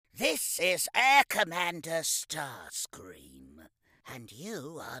This is Air Commander Starscream, and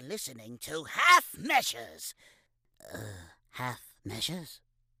you are listening to Half Measures. Half Measures?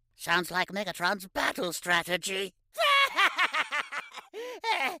 Sounds like Megatron's battle strategy.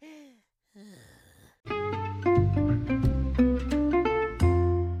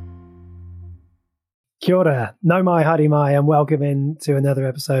 Kia ora, nau mai, haere mai, and welcome in to another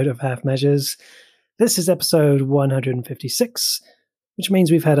episode of Half Measures. This is episode 156, which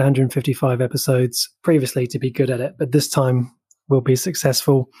means we've had 155 episodes previously to be good at it, but this time we'll be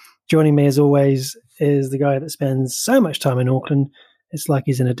successful. Joining me, as always, is the guy that spends so much time in Auckland, it's like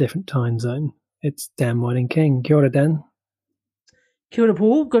he's in a different time zone. It's Dan Whiting King. Kia ora, Dan. Kia ora,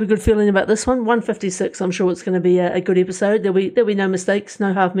 Paul. Got a good feeling about this one. 156. I'm sure it's going to be a good episode. There'll be no mistakes,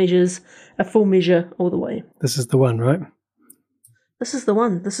 no half measures, a full measure all the way. This is the one, right? This is the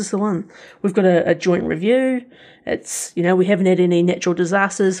one. We've got a joint review. It's, we haven't had any natural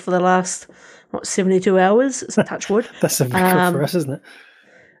disasters for the last 72 hours. It's a touch wood. That's a record for us, isn't it?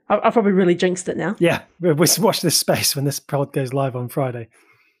 I've probably really jinxed it now. Yeah, we watch this space when this pod goes live on Friday.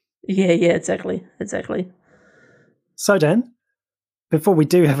 Yeah, exactly. So, Dan, before we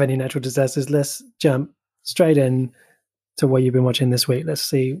do have any natural disasters, let's jump straight in to what you've been watching this week. Let's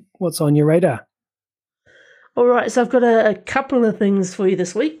see what's on your radar. All right, so I've got a couple of things for you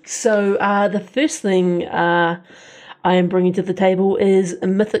this week. So the first thing I am bringing to the table is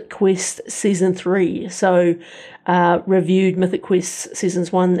Mythic Quest Season 3. So reviewed Mythic Quest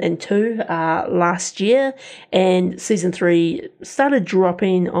Seasons 1 and 2 last year, and Season 3 started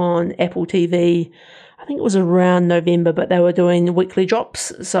dropping on Apple TV. I think it was around November, but they were doing weekly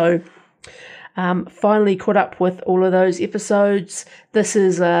drops. So finally caught up with all of those episodes. This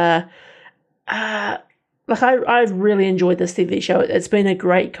is I've really enjoyed this TV show. It's been a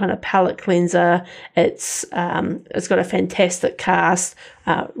great kind of palate cleanser. It's got a fantastic cast.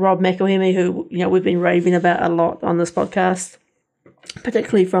 Rob McElhenney, who we've been raving about a lot on this podcast,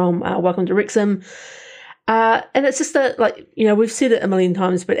 particularly from Welcome to Wrexham. And it's just we've said it a million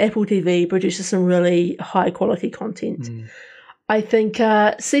times, but Apple TV produces some really high quality content. I think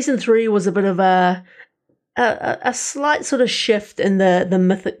season 3 was a bit of a slight sort of shift in the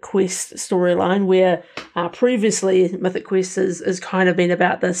Mythic Quest storyline, where previously Mythic Quest has kind of been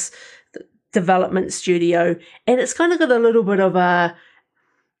about this development studio, and it's kind of got a little bit of a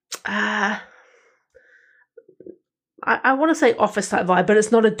I want to say office type vibe, but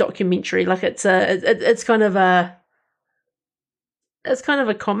it's not a documentary. Like it's kind of a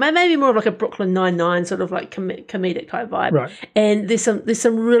maybe more of like a Brooklyn Nine-Nine sort of like comedic type vibe. Right. And there's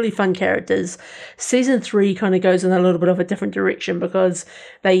some really fun characters. Season 3 kind of goes in a little bit of a different direction because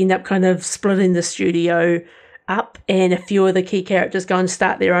they end up kind of splitting the studio up, and a few of the key characters go and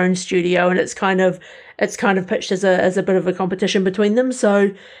start their own studio, and it's kind of pitched as a bit of a competition between them.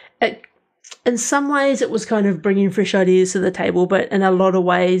 So in some ways it was kind of bringing fresh ideas to the table, but in a lot of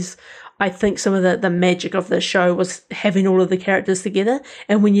ways I think some of the magic of the show was having all of the characters together,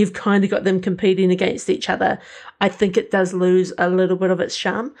 and when you've kind of got them competing against each other, I think it does lose a little bit of its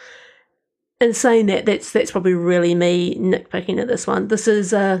charm. In saying that, that's probably really me nitpicking at this one. This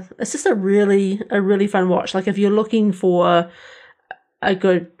is it's just a really fun watch. Like if you're looking for a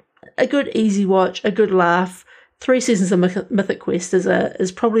good easy watch, a good laugh, 3 seasons of Mythic Quest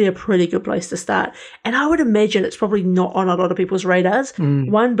is probably a pretty good place to start. And I would imagine it's probably not on a lot of people's radars.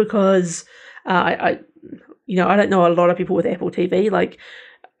 One, because I don't know a lot of people with Apple TV. Like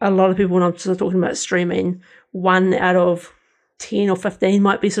a lot of people, when I'm sort of talking about streaming, 1 out of 10 or 15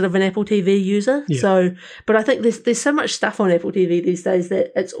 might be sort of an Apple TV user. Yeah. So, but I think there's so much stuff on Apple TV these days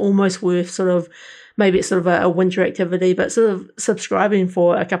that it's almost worth sort of, maybe it's sort of a winter activity, but sort of subscribing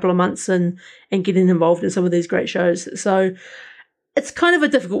for a couple of months and getting involved in some of these great shows. So it's kind of a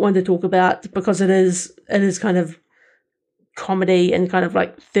difficult one to talk about because it is kind of comedy and kind of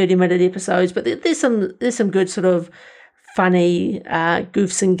like 30-minute episodes, but there's some good sort of funny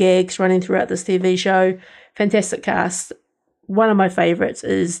goofs and gags running throughout this TV show. Fantastic cast. One of my favourites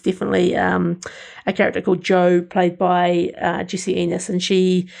is definitely a character called Jo, played by Jessie Ennis, and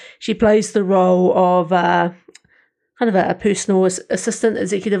she plays the role of kind of a personal assistant,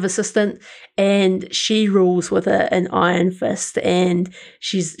 executive assistant, and she rules with an iron fist, and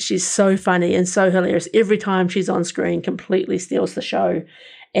she's so funny and so hilarious. Every time she's on screen, completely steals the show,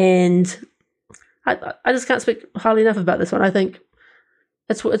 and I just can't speak highly enough about this one. I think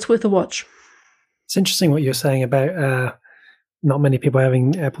it's worth a watch. It's interesting what you're saying about not many people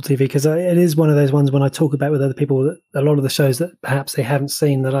having Apple TV, because it is one of those ones when I talk about with other people that a lot of the shows that perhaps they haven't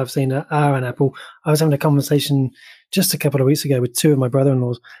seen that I've seen are on Apple. I was having a conversation just a couple of weeks ago with 2 of my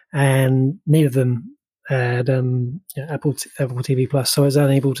brother-in-laws, and neither of them had Apple TV Plus, so I was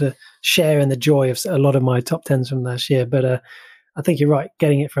unable to share in the joy of a lot of my top 10s from last year. But I think you're right.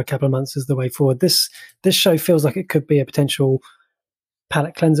 Getting it for a couple of months is the way forward. This show feels like it could be a potential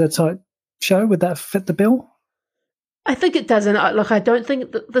palate cleanser type show. Would that fit the bill? I think it doesn't. I don't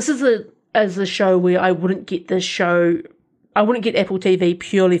think this is a show where I wouldn't get this show. I wouldn't get Apple TV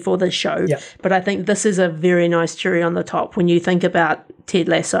purely for this show. Yeah. But I think this is a very nice cherry on the top when you think about Ted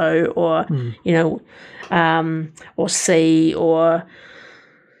Lasso or or C or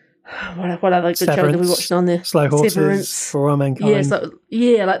what other good shows have we watched on there? Slow Horses, Severance. For All Mankind.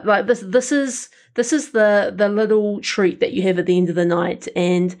 Like this is the little treat that you have at the end of the night,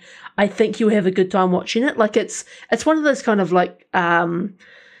 and I think you'll have a good time watching it. Like it's one of those kind of like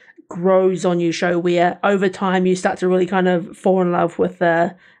grows on you show where over time you start to really kind of fall in love with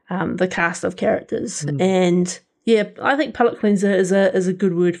the cast of characters. And yeah, I think palate cleanser is a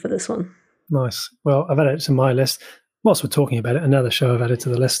good word for this one. Nice. Well, I've added it to my list. Whilst we're talking about it, another show I've added to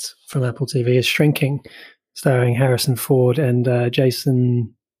the list from Apple TV is Shrinking, starring Harrison Ford and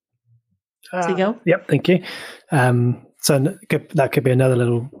Jason Segel. Yep, thank you. So that could be another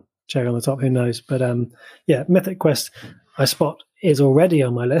little cherry on the top. Who knows? But Mythic Quest, I spot, is already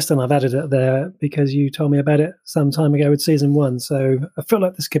on my list, and I've added it there because you told me about it some time ago with season 1. So I feel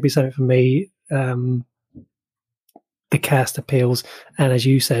like this could be something for me. The cast appeals, and as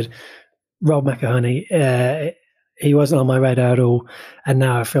you said, Rob McElhenney, he wasn't on my radar at all, and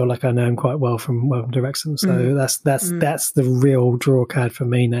now I feel like I know him quite well from Welcome to Wrexham. So that's the real draw card for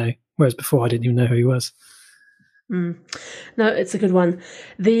me now, whereas before I didn't even know who he was. No, it's a good one.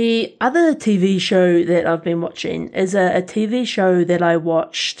 The other TV show that I've been watching is a TV show that I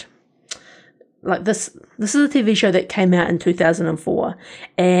watched. Like this is a TV show that came out in 2004,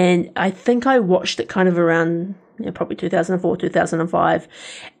 and I think I watched it kind of around probably 2004, 2005,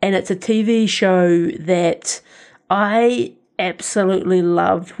 and it's a TV show that I absolutely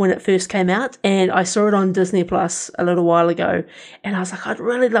loved when it first came out, and I saw it on Disney Plus a little while ago, and I was like, I'd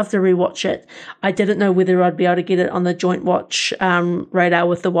really love to rewatch it. I didn't know whether I'd be able to get it on the joint watch radar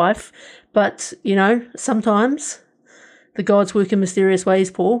with the wife, but sometimes the gods work in mysterious ways,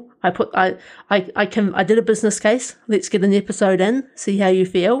 Paul. I did a business case. Let's get an episode in, see how you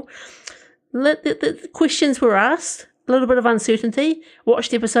feel. The questions were asked, a little bit of uncertainty.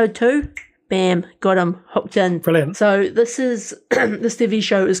 Watched episode 2. Bam, got him, hooked in. Brilliant. So this TV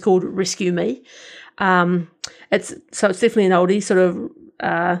show is called Rescue Me. It's definitely an oldie. Sort of.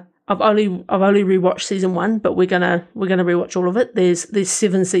 I've only rewatched season 1, but we're gonna rewatch all of it. There's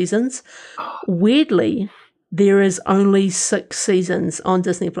 7 seasons. Weirdly, there is only 6 seasons on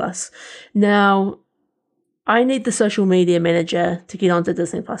Disney Plus. Now, I need the social media manager to get onto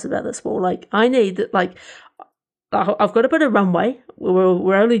Disney Plus about this. Well, I've got a bit of runway.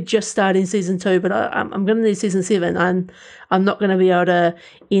 We're only just starting season 2, but I'm going to need season 7. I'm not going to be able to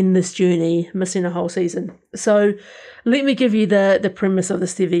end this journey missing a whole season. So let me give you the premise of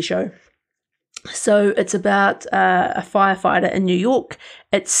this TV show. So it's about a firefighter in New York.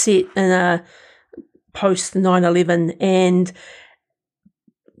 It's set in a post 9/11, and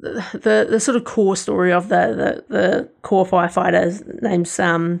the sort of core story of the core firefighter name's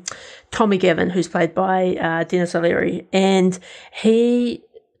Tommy Gavin, who's played by Dennis O'Leary, and he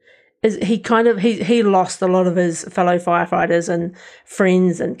lost a lot of his fellow firefighters and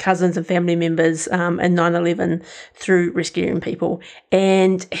friends and cousins and family members in 9/11 through rescuing people,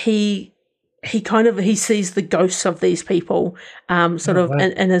 and he sees the ghosts of these people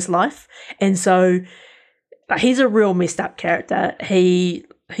in his life, and so he's a real messed up character.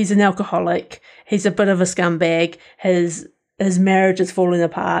 He's an alcoholic. He's a bit of a scumbag. His marriage is falling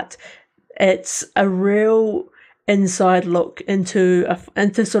apart. It's a real inside look into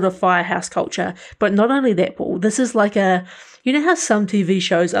sort of firehouse culture. But not only that, Paul, this is like how some TV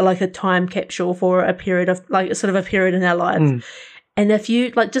shows are like a time capsule for a period of like sort of a period in our lives. And if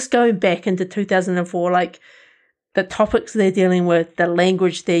you just going back into 2004, the topics they're dealing with, the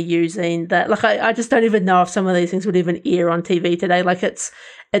language they're using, I just don't even know if some of these things would even air on TV today.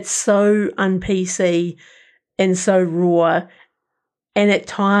 It's so un-PC and so raw, and at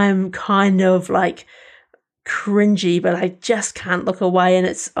time kind of cringy, but I just can't look away. And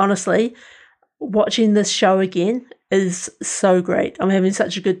it's honestly, watching this show again is so great. I'm having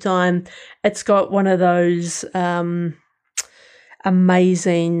such a good time. It's got one of those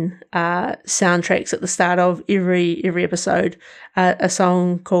amazing soundtracks at the start of every episode, a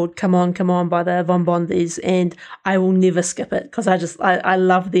song called Come On, Come On by the Von Bondies, and I will never skip it because I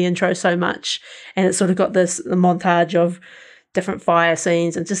love the intro so much, and it's sort of got this montage of different fire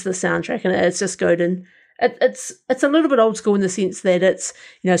scenes and just the soundtrack, and it's just good. And it's a little bit old school in the sense that it's,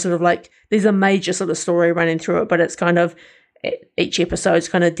 sort of like there's a major sort of story running through it, but it's kind of each episode's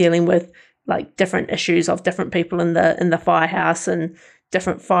kind of dealing with like different issues of different people in the firehouse and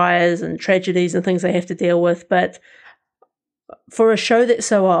different fires and tragedies and things they have to deal with. But for a show that's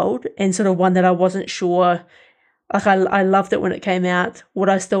so old and sort of one that I wasn't sure, like I loved it when it came out, would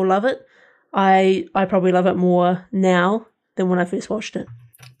I still love it? I probably love it more now than when I first watched it.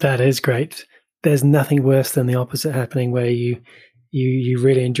 That is great. There's nothing worse than the opposite happening, where you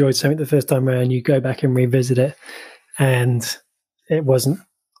really enjoyed something the first time around, you go back and revisit it, and it wasn't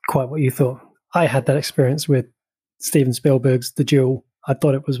quite what you thought. I had that experience with Steven Spielberg's The Duel. I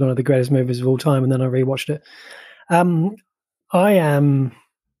thought it was one of the greatest movies of all time, and then I rewatched it. I am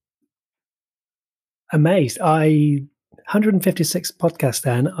amazed. 156 podcast,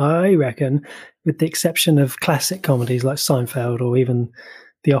 Dan. I reckon, with the exception of classic comedies like Seinfeld or even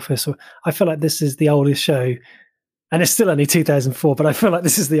The Office, I feel like this is the oldest show, and it's still only 2004, but I feel like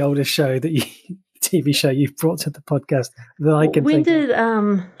this is the oldest show TV show you've brought to the podcast that I can think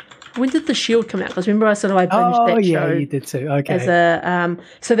of. When did The Shield come out? Because remember I binged that show. Oh, yeah, you did too. Okay.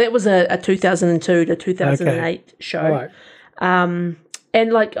 So that was a 2002 to 2008 show. All right.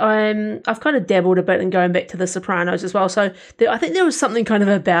 And like I've kind of dabbled a bit in going back to The Sopranos as well. So I think there was something kind of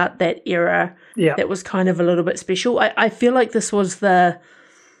about that era that was kind of a little bit special. I feel like this was not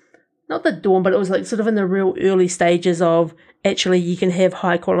the dawn, but it was like sort of in the real early stages of actually you can have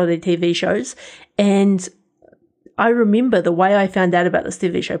high quality TV shows. And I remember the way I found out about this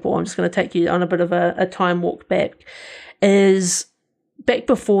TV show, Paul, I'm just going to take you on a bit of a time walk back, is back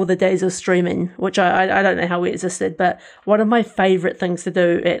before the days of streaming, which I don't know how we existed, but one of my favourite things to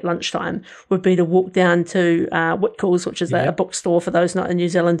do at lunchtime would be to walk down to Whitcoulls, which is a bookstore for those not in New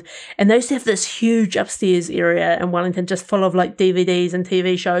Zealand, and they used to have this huge upstairs area in Wellington just full of like DVDs and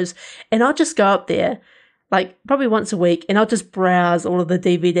TV shows, and I'll just go up there like probably once a week, and I'll just browse all of the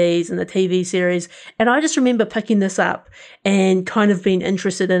DVDs and the TV series. And I just remember picking this up and kind of being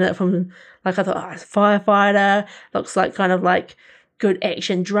interested in it from, like, I thought, firefighter, looks like kind of like good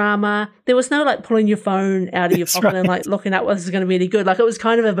action drama. There was no like pulling your phone out of your pocket and like looking at this is going to be any good. Like, it was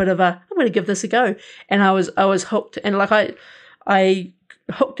kind of a bit of I'm going to give this a go. And I was hooked. And like I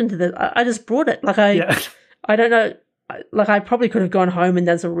hooked into this. I just brought it. Like I don't know. Like, I probably could have gone home and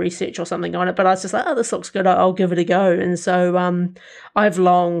done some research or something on it, but I was just like, oh, this looks good. I'll give it a go. And so those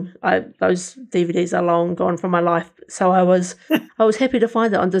DVDs are long gone from my life. So I was happy to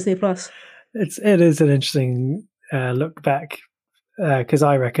find it on Disney Plus. It is an interesting look back, because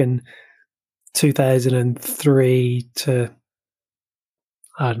I reckon 2003 to,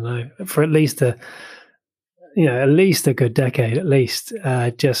 I don't know, for at least a good decade, at least,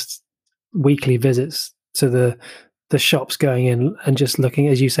 just weekly visits to the shops, going in and just looking,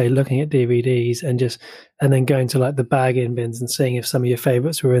 as you say, looking at DVDs and then going to like the bargain bins and seeing if some of your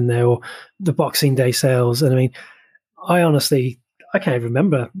favorites were in there, or the Boxing Day sales. And I mean, I can't even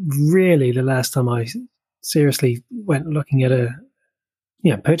remember really the last time I seriously went looking at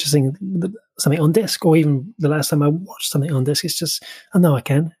purchasing something on disc, or even the last time I watched something on disc. It's just, I know I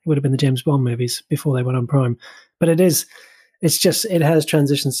can. It would have been the James Bond movies before they went on Prime. But it has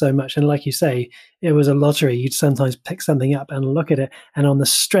transitioned so much. And like you say, it was a lottery. You'd sometimes pick something up and look at it, and on the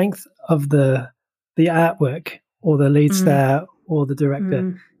strength of the artwork or the lead star or the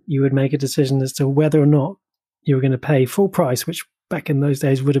director, you would make a decision as to whether or not you were going to pay full price, which back in those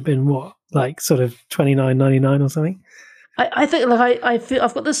days would have been what, like sort of $29.99 or something. I think, like, I feel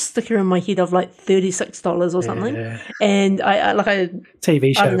I've got this sticker in my head of like $36 or something, and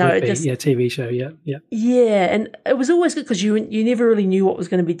TV show. I don't know, TV show, yeah, and it was always good because you never really knew what was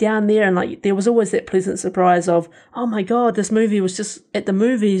going to be down there, and like there was always that pleasant surprise of, oh my god, this movie was just at the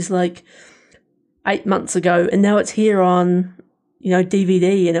movies like 8 months ago, and now it's here on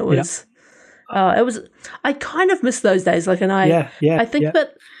DVD, and it was. I kind of miss those days, like, and I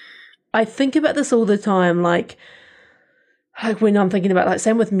think about this all the time, like when I'm thinking about, like,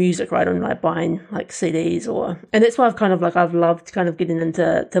 same with music, right? I'm like buying like CDs, and that's why I've loved kind of getting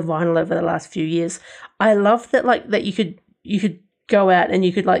into vinyl over the last few years. I love that, like, that you could go out and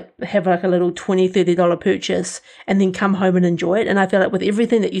you could like have like a little $20-$30 purchase and then come home and enjoy it. And I feel like with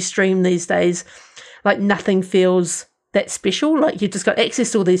everything that you stream these days, like, nothing feels that special. Like, you've just got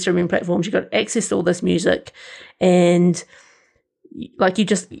access to all these streaming platforms, you've got access to all this music, and like, you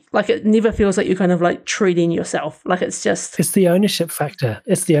just, like, it never feels like you're kind of like treating yourself. Like, it's the ownership factor.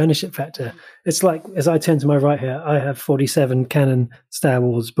 It's like, as I turn to my right here, I have 47 Canon Star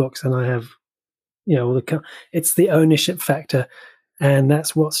Wars books, and I have it's the ownership factor, and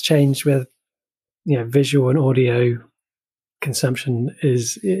that's what's changed with visual and audio consumption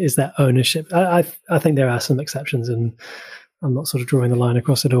is that ownership. I think there are some exceptions, and I'm not sort of drawing the line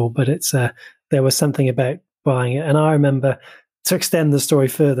across it all, but it's there was something about buying it. And I remember, to extend the story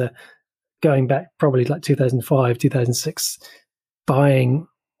further, going back probably like 2005, 2006, buying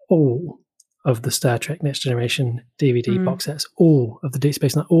all of the Star Trek Next Generation DVD box sets, all of the Deep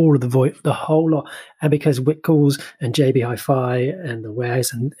Space Nine, all of the Void, the whole lot. And because Whitcoulls and JB Hi-Fi and the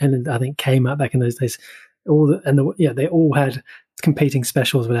Warehouse and I think came out back in those days, they all had competing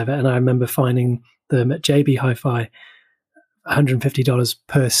specials, whatever. And I remember finding them at JB Hi-Fi, $150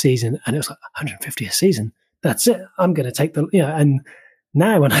 per season, and it was like $150 a season. That's it. I'm going to take the And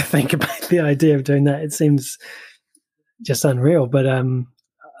now when I think about the idea of doing that, it seems just unreal. But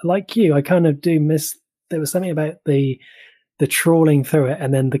like you, I kind of do miss. There was something about the trawling through it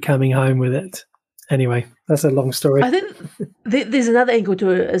and then the coming home with it. Anyway, that's a long story. I think there's another angle to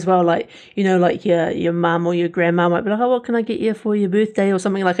it as well. Like, like your mum or your grandma might be like, oh, what can I get you for your birthday or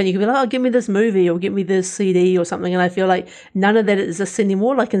something like, and you can be like, oh, give me this movie or give me this CD or something. And I feel like none of that exists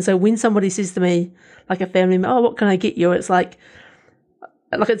anymore. Like, and so when somebody says to me, like a family member, oh, what can I get you? It's like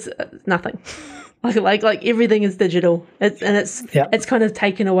it's nothing. like everything is digital. It's kind of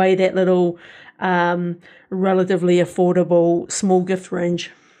taken away that little relatively affordable small gift range.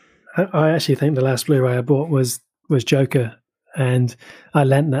 I actually think the last Blu-ray I bought was Joker, and I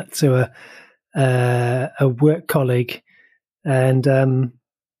lent that to a work colleague, and a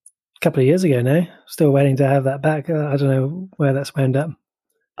couple of years ago now. Still waiting to have that back. I don't know where that's wound up.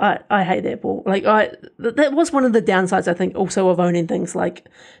 I hate that, Paul. That was one of the downsides, I think, also of owning things like.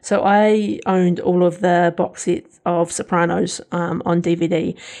 So I owned all of the box sets of Sopranos on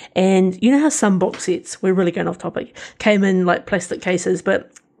DVD, and you know how some box sets, we're really going off topic, came in like plastic cases,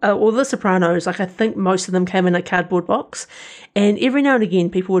 but all the Sopranos, like I think most of them came in a cardboard box, and every now and again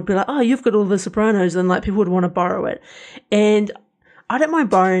people would be like, oh, you've got all the Sopranos, and like people would want to borrow it, and I don't mind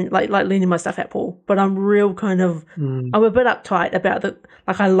borrowing, like lending my stuff out, Paul, but I'm real kind of, I'm a bit uptight about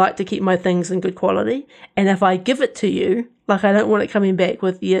I like to keep my things in good quality, and if I give it to you, like I don't want it coming back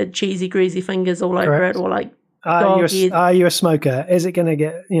with your cheesy, greasy fingers all over it, or like are you a smoker? Is it going to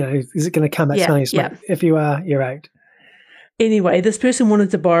get, is it going to come back smelling smoke? If you are, you're out. Anyway, this person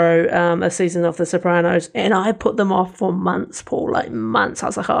wanted to borrow a season of The Sopranos, and I put them off for months, Paul, like months. I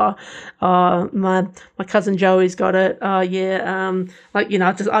was like, my cousin Joey's got it. Oh, yeah.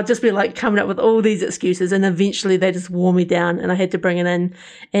 I'd just be like coming up with all these excuses, and eventually they just wore me down, and I had to bring it in.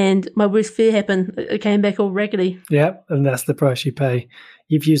 And my worst fear happened. It came back all raggedy. Yep, and that's the price you pay.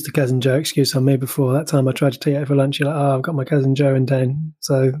 You've used the cousin Joe excuse on me before. That time I tried to take you out for lunch, you're like, oh, I've got my cousin Joe in town,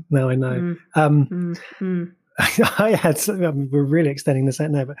 so now I know. We're really extending this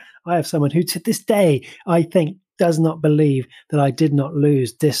out now, but I have someone who to this day, I think, does not believe that I did not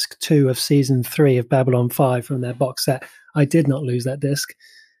lose disc 2 of season 3 of Babylon 5 from their box set. I did not lose that disc,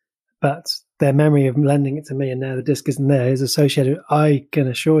 but their memory of lending it to me and now the disc isn't there is associated. I can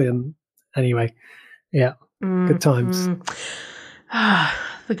assure them. Anyway, yeah, good times.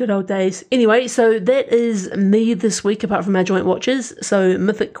 The good old days. Anyway, so that is me this week, apart from our joint watches. So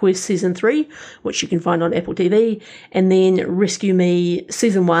Mythic Quest Season 3, which you can find on Apple TV, and then Rescue Me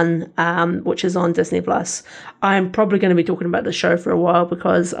Season 1, which is on Disney+. I'm probably going to be talking about the show for a while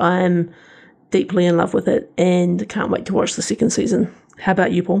because I'm deeply in love with it and can't wait to watch the second season. How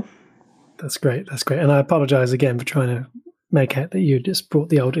about you, Paul? That's great. And I apologise again for trying to make out that you just brought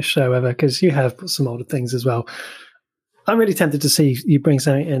the oldest show ever, because you have put some older things as well. I'm really tempted to see you bring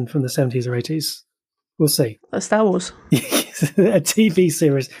something in from the 70s or 80s. We'll see. Star Wars. A TV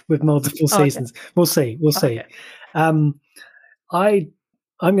series with multiple seasons. Okay. We'll see. Okay. I'm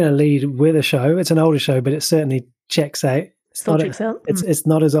going to lead with a show. It's an older show, but it certainly checks out. Still checks out. It's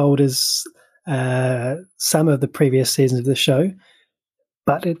not as old as some of the previous seasons of the show,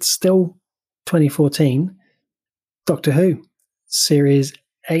 but it's still 2014. Doctor Who, Series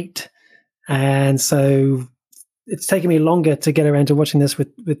 8. And so it's taken me longer to get around to watching this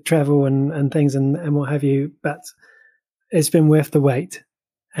with travel and things and what have you, but it's been worth the wait.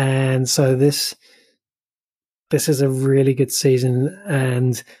 And so this is a really good season,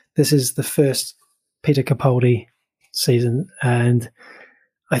 and this is the first Peter Capaldi season. And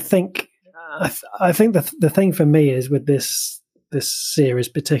I think the thing for me is with this series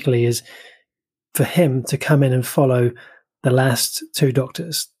particularly is for him to come in and follow the last 2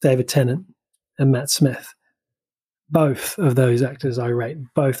 Doctors, David Tennant and Matt Smith. Both of those actors I rate,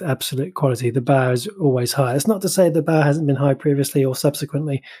 both absolute quality. The bar is always high. It's not to say the bar hasn't been high previously or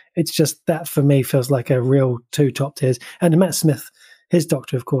subsequently. It's just that for me feels like a real 2 top tiers. And Matt Smith, his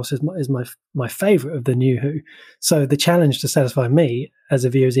Doctor, of course, is my favourite of the new Who. So the challenge to satisfy me as a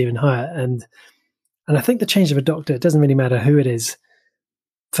viewer is even higher. And And I think the change of a Doctor, it doesn't really matter who it is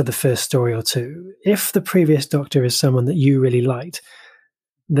for the first story or two. If the previous Doctor is someone that you really liked,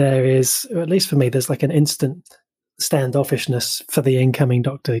 there is, or at least for me, there's like an instant standoffishness for the incoming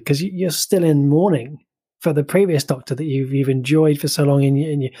Doctor, because you're still in mourning for the previous Doctor that you've enjoyed for so long,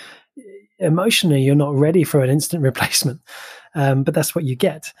 and you emotionally you're not ready for an instant replacement. But that's what you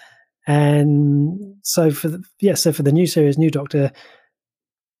get. And so for the new series, New Doctor,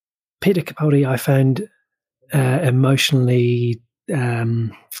 Peter Capaldi, I found emotionally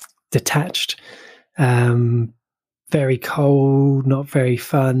detached, very cold, not very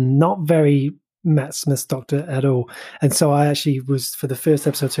fun, not very Matt Smith's Doctor at all. And so I actually was, for the first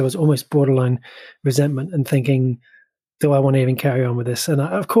episode, so I was almost borderline resentment and thinking, do I want to even carry on with this? And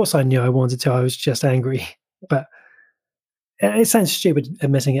of course I knew I wanted to. I was just angry. But it sounds stupid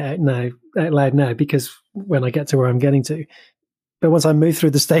admitting it out loud now, because when I get to where I'm getting to. But once I moved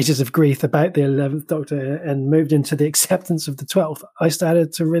through the stages of grief about the 11th Doctor and moved into the acceptance of the 12th, I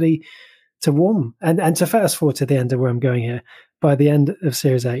started to really to warm. And to fast forward to the end of where I'm going here, by the end of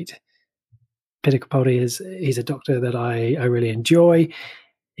Series 8, Peter Capaldi he's a Doctor that I really enjoy.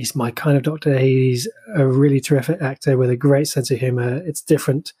 He's my kind of Doctor. He's a really terrific actor with a great sense of humor. It's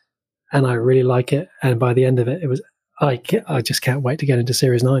different, and I really like it. And by the end of it, I just can't wait to get into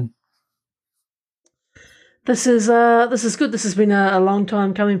Series 9. This is good. This has been a long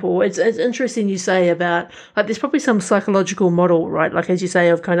time coming, Paul. It's interesting you say about, like, there's probably some psychological model, right? Like, as you say,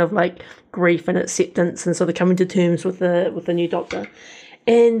 of kind of like grief and acceptance and sort of coming to terms with the new Doctor.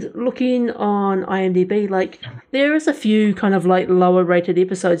 And looking on IMDb, like, there is a few kind of like lower rated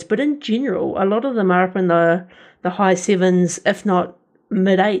episodes, but in general, a lot of them are up in the high 7s, if not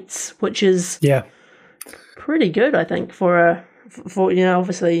mid 8s, which is pretty good, I think, for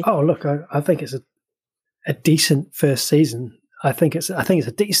obviously. Oh, look, I think it's a decent first season. I think it's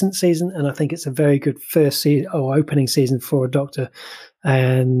a decent season, and I think it's a very good first season or opening season for a Doctor,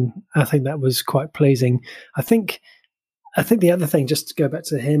 and I think that was quite pleasing. I think the other thing, just to go back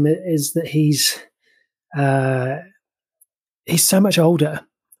to him, is that he's so much older,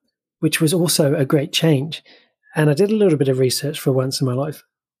 which was also a great change. And I did a little bit of research for once in my life,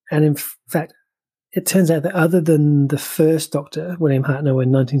 and in fact, it turns out that other than the first Doctor, William Hartnell,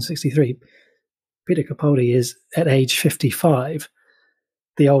 in 1963, Peter Capaldi is, at age 55,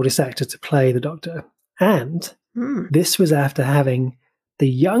 the oldest actor to play the Doctor. And this was after having the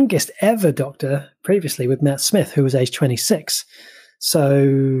youngest ever Doctor previously with Matt Smith, who was age 26.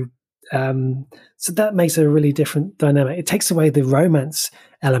 So that makes it a really different dynamic. It takes away the romance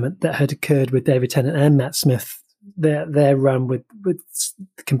element that had occurred with David Tennant and Matt Smith, their run with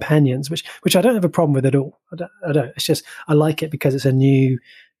companions, which I don't have a problem with at all. I don't. It's just I like it because it's a new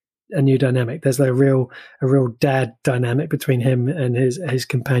dynamic. There's a real dad dynamic between him and his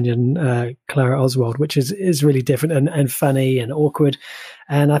companion Clara Oswald, which is really different and funny and awkward.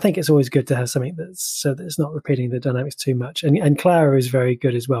 And I think it's always good to have something so that it's not repeating the dynamics too much. And Clara is very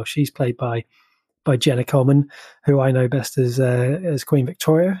good as well. She's played by Jenna Coleman, who I know best as Queen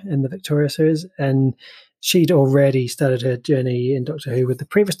Victoria in the Victoria series, and she'd already started her journey in Doctor Who with the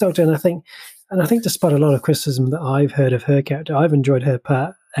previous Doctor. And I think despite a lot of criticism that I've heard of her character, I've enjoyed her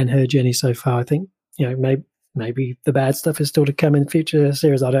part and her journey so far. I think, maybe the bad stuff is still to come in future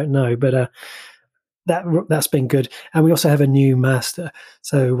series. I don't know, but that's been good. And we also have a new Master.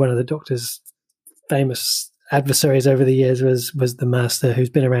 So one of the Doctor's famous adversaries over the years was the Master,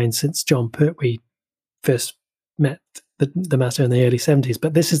 who's been around since John Pertwee first met the Master in the early 70s.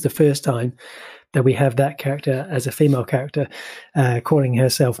 But this is the first time that we have that character as a female character, calling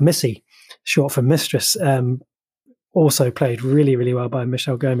herself Missy, short for Mistress. Also played really, really well by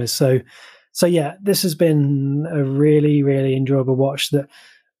Michelle Gomez. So yeah, this has been a really, really enjoyable watch that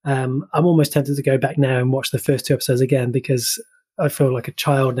I'm almost tempted to go back now and watch the first 2 episodes again, because I feel like a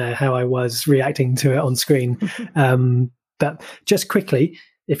child now how I was reacting to it on screen. But just quickly,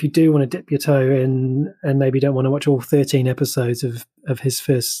 if you do want to dip your toe in and maybe don't want to watch all 13 episodes of his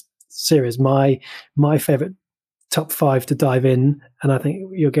first series, my favorite top 5 to dive in, and I think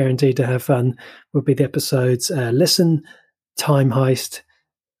you're guaranteed to have fun, would be the episodes Listen, Time Heist,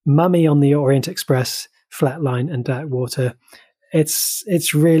 Mummy on the Orient Express, Flatline, and Dark Water.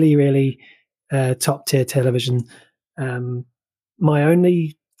 It's really, really top tier television. My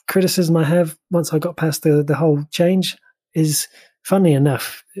only criticism I have once I got past the whole change is, funnily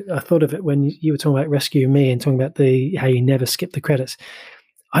enough, I thought of it when you were talking about Rescue Me and talking about how you never skip the credits.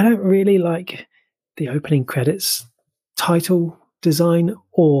 I don't really like the opening credits title design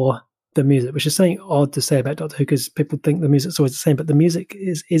or the music, which is something odd to say about Doctor Who, because people think the music's always the same, but the music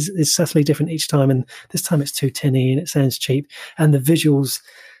is subtly different each time, and this time it's too tinny and it sounds cheap, and the visuals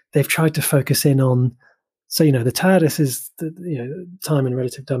they've tried to focus in on. So the TARDIS is the time and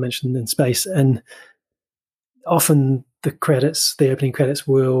relative dimension in space, and often the opening credits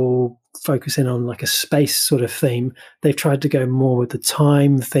will focus in on like a space sort of theme. They've tried to go more with the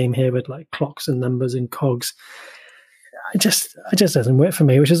time theme here with like clocks and numbers and cogs. It just doesn't work for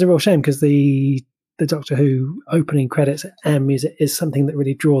me, which is a real shame because the Doctor Who opening credits and music is something that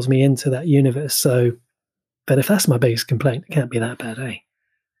really draws me into that universe. So, but if that's my biggest complaint, it can't be that bad, eh?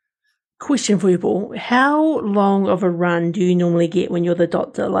 Question for you, Paul. How long of a run do you normally get when you're the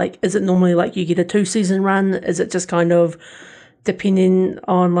Doctor? Like, is it normally like you get a 2-season run? Is it just kind of depending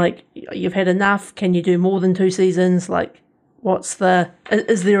on like you've had enough? Can you do more than 2 seasons? Like, is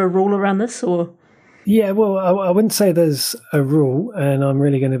there a rule around this or? Yeah, well, I wouldn't say there's a rule, and I'm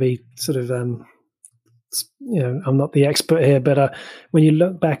really going to be sort of, I'm not the expert here, but when you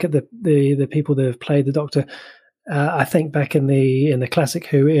look back at the people that have played the Doctor, I think back in the classic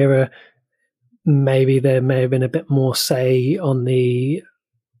Who era, maybe there may have been a bit more say on the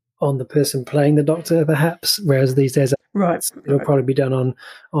person playing the Doctor, perhaps. Whereas these days, it'll probably be done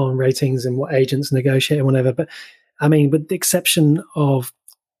on ratings and what agents negotiate and whatever. But I mean, with the exception of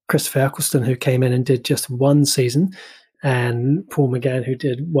Christopher Eccleston, who came in and did just 1 season, and Paul McGann, who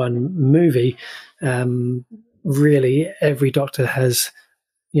did 1 movie, really every Doctor has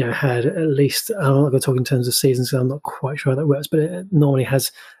had at least, I'm not going to talk in terms of seasons, so I'm not quite sure how that works, but it normally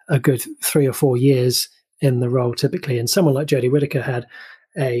has a good 3 or 4 years in the role typically. And someone like Jodie Whittaker had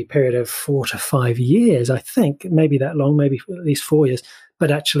a period of 4 to 5 years, I think, maybe that long, maybe at least 4 years.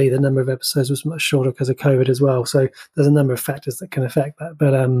 But actually the number of episodes was much shorter because of COVID as well. So there's a number of factors that can affect that.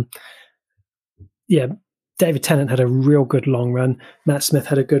 But David Tennant had a real good long run. Matt Smith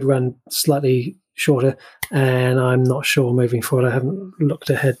had a good run, slightly shorter, and I'm not sure moving forward. I haven't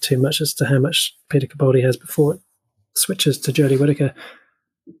looked ahead too much as to how much Peter Capaldi has before it switches to Jodie Whittaker.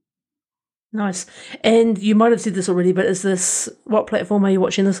 Nice. And you might have said this already, but what platform are you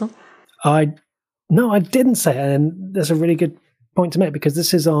watching this on? No, I didn't say it, and that's a really good point to make because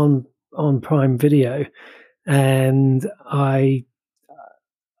this is on Prime Video, and the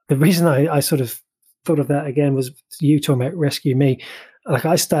reason I sort of thought of that again was you talking about Rescue Me. Like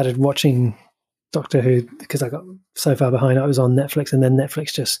I started watching Doctor Who because I got so far behind. I was on Netflix, and then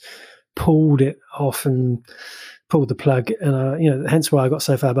Netflix just pulled it off and pulled the plug, and hence why I got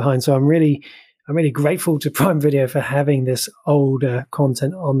so far behind. So I'm really grateful to Prime Video for having this older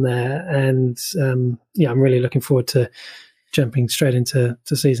content on there, and I'm really looking forward to jumping straight into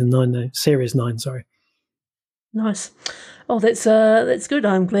season 9 now, series 9. Sorry. Nice. Oh, that's good.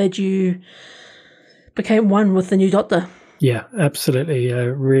 I'm glad you became one with the new Doctor. Yeah, absolutely.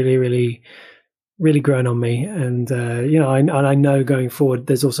 Really, really, really grown on me, and I know going forward,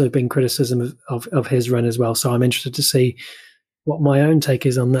 there's also been criticism of his run as well. So I'm interested to see what my own take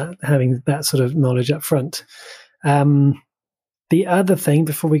is on that, having that sort of knowledge up front. The other thing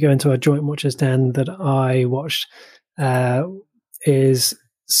before we go into our joint watches, Dan, that I watched is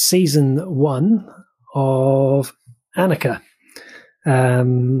season 1 of Annika.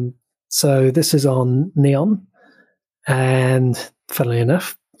 So this is on Neon, and funnily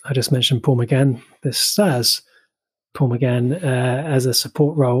enough, I just mentioned Paul McGann. This stars Paul McGann as a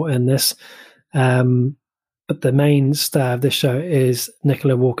support role in this. But the main star of this show is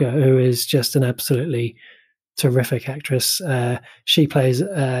Nicola Walker, who is just an absolutely terrific actress. She plays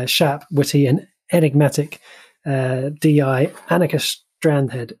sharp, witty, and enigmatic DI Annika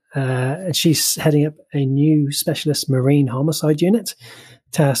Strandhead. And she's heading up a new specialist marine homicide unit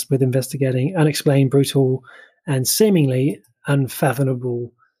tasked with investigating unexplained, brutal, and seemingly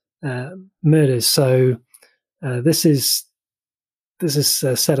unfathomable murders. So this is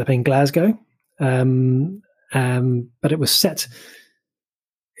set up in Glasgow, but it was set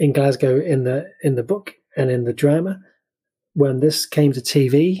in Glasgow in the book and in the drama. When this came to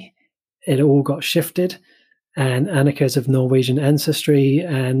TV, it all got shifted, and Annika is of Norwegian ancestry,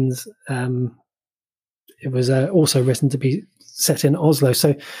 and it was also written to be set in Oslo.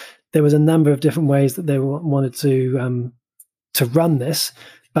 So there was a number of different ways that they wanted to run this.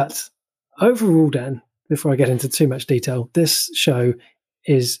 But overall, Dan, before I get into too much detail, this show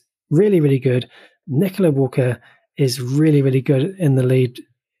is really, really good. Nicola Walker is really, really good in the lead.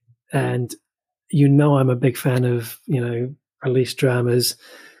 And I'm a big fan of, police dramas.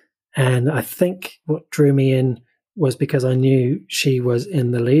 And I think what drew me in was because I knew she was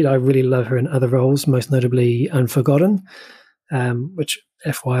in the lead. I really love her in other roles, most notably Unforgotten, which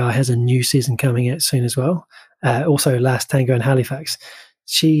FYI has a new season coming out soon as well. Also Last Tango in Halifax.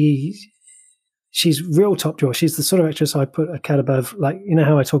 She's real top drawer. She's the sort of actress I put a cat above, like,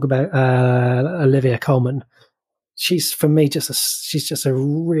 how I talk about Olivia Colman. she's for me she's just a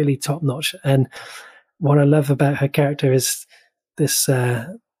really top notch. And what I love about her character is this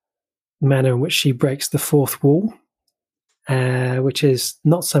manner in which she breaks the fourth wall, which is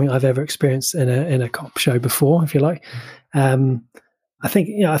not something I've ever experienced in a cop show before, if you like. I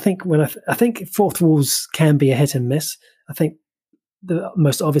think fourth walls can be a hit and miss. I think the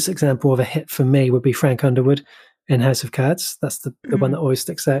most obvious example of a hit for me would be Frank Underwood in House of Cards. That's the one that always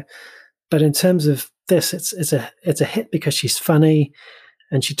sticks out. But in terms of this, it's a hit because she's funny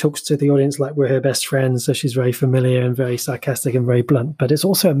and she talks to the audience like we're her best friends. So she's very familiar and very sarcastic and very blunt. But it's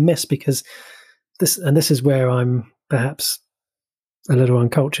also a miss because this is where I'm perhaps a little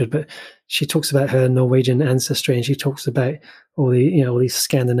uncultured, but she talks about her Norwegian ancestry and she talks about all these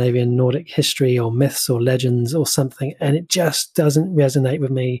Scandinavian Nordic history or myths or legends or something, and it just doesn't resonate with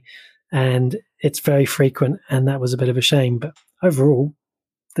me, and it's very frequent, and that was a bit of a shame. But overall,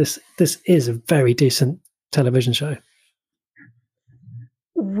 this is a very decent television show.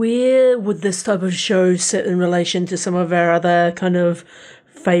 Where would this type of show sit in relation to some of our other kind of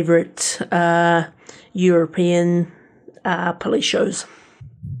favourite European police shows?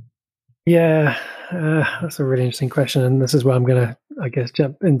 Yeah, that's a really interesting question, and this is where I'm going to, I guess,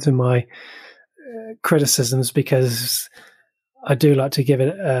 jump into my criticisms, because I do like to give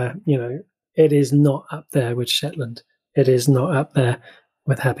it, it is not up there with Shetland. It is not up there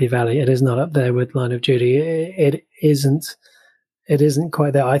with Happy Valley. It is not up there with Line of Duty. It isn't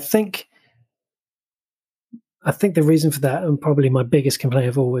quite there. I think the reason for that, and probably my biggest complaint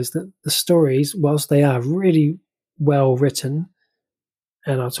of all, is that the stories, whilst they are really well written,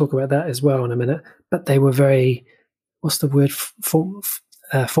 and I'll talk about that as well in a minute, but they were very, what's the word,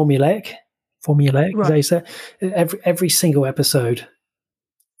 formulaic, right. As they say. Every single episode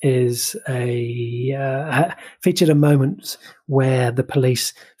is featured a moment where the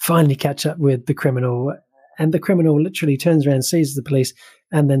police finally catch up with the criminal, and the criminal literally turns around, sees the police,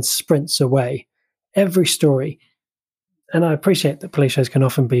 and then sprints away. Every story. And I appreciate that police shows can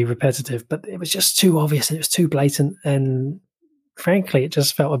often be repetitive, but it was just too obvious and it was too blatant. And frankly, it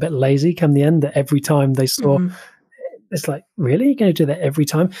just felt a bit lazy come the end, that every time they saw, it's like, really? You're going to do that every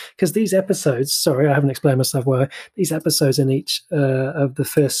time? Because these episodes, sorry, I haven't explained myself well, these episodes in each of the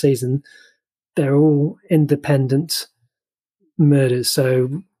first season, they're all independent murders.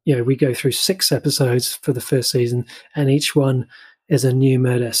 So, we go through 6 episodes for the first season, and each one is a new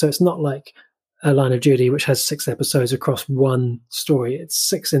murder. So it's not like a Line of Duty, which has 6 episodes across one story. It's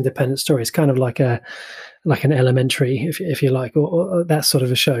 6 independent stories, kind of like an Elementary, if you like, or that sort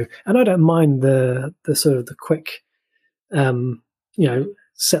of a show. And I don't mind the sort of the quick,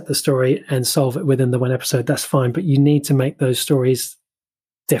 set the story and solve it within the one episode. That's fine, but you need to make those stories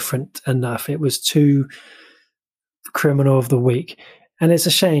different enough. It was too Criminal of the Week, and it's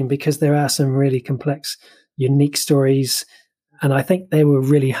a shame because there are some really complex, unique stories, and I think they were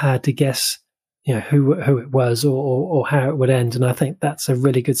really hard to guess, who it was or how it would end. And I think that's a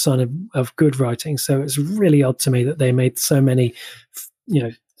really good sign of good writing. So it's really odd to me that they made so many,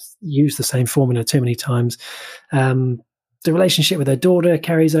 use the same formula too many times. The relationship with her daughter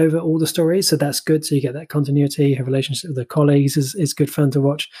carries over all the stories, so that's good. So you get that continuity. Her relationship with her colleagues is good fun to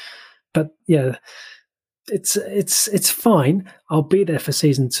watch. But yeah, it's fine. I'll be there for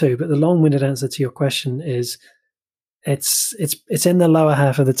season 2. But the long-winded answer to your question is, it's in the lower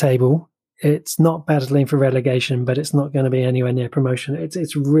half of the table. It's not battling for relegation, but it's not going to be anywhere near promotion.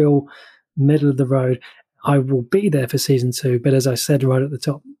 It's real middle of the road. I will be there for season 2, but as I said right at the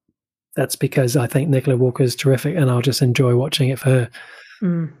top, that's because I think Nicola Walker is terrific, and I'll just enjoy watching it for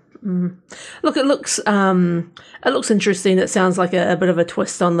her. Look, it looks interesting. It sounds like a bit of a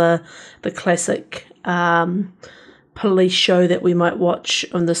twist on the classic police show that we might watch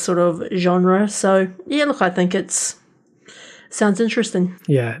on this sort of genre. So yeah, look, I think sounds interesting.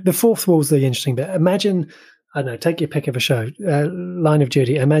 Yeah, the fourth wall's the interesting bit. Imagine, I don't know, take your pick of a show, Line of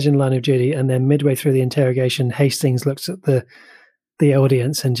Duty. Imagine Line of Duty, and then midway through the interrogation, Hastings looks at the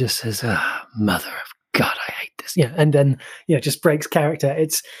audience and just says, "Mother of God, I hate this." Yeah, and then just breaks character.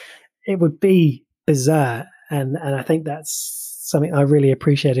 It would be bizarre, and I think that's something I really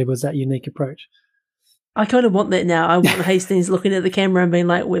appreciated, was that unique approach. I kind of want that now. I want Hastings looking at the camera and being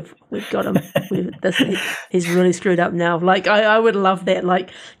like, "We've got him. He's really screwed up now." Like I would love that,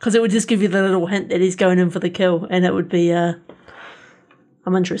 like, because it would just give you the little hint that he's going in for the kill, and it would be.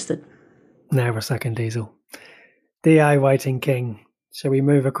 I'm interested. Now we're second Diesel, D.I. Whiting King. Shall we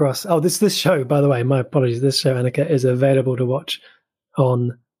move across? Oh, this show, by the way, my apologies. This show, Annika, is available to watch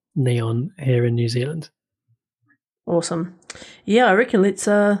on Neon here in New Zealand. Awesome. Yeah, I reckon let's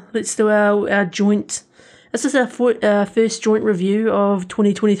do our joint. Is this our first joint review of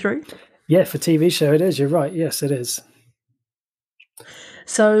 2023? Yeah, for TV show it is. You're right. Yes, it is.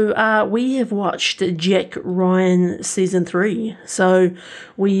 So we have watched Jack Ryan season 3. So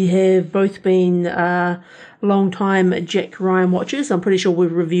we have both been long-time Jack Ryan watchers. I'm pretty sure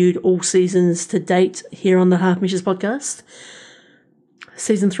we've reviewed all seasons to date here on the Half Measures podcast.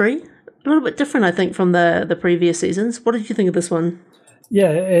 Season 3, a little bit different, I think, from the previous seasons. What did you think of this one?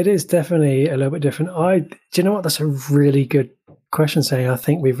 Yeah, it is definitely a little bit different. Do you know what? That's a really good question. Saying I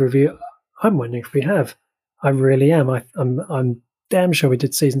think we've reviewed. I'm wondering if we have. I really am. I'm damn sure we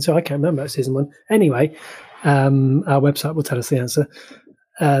did season 2. I can't remember season 1. Anyway, our website will tell us the answer.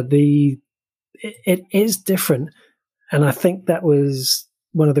 It is different, and I think that was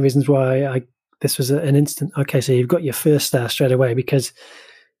one of the reasons why this was an instant. Okay, so you've got your first star straight away because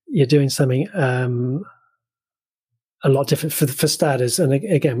you're doing something a lot different for starters. And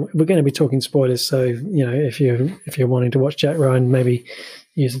again, we're going to be talking spoilers, so if you're wanting to watch Jack Ryan, maybe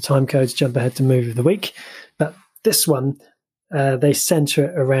use the time codes, jump ahead to movie of the week. But this one, they center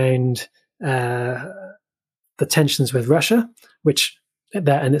it around the tensions with Russia, which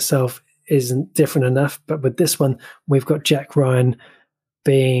that in itself isn't different enough. But with this one, we've got Jack Ryan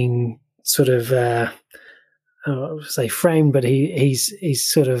being sort of I would say framed, but he's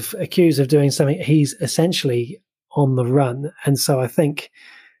sort of accused of doing something. He's essentially on the run, and so I think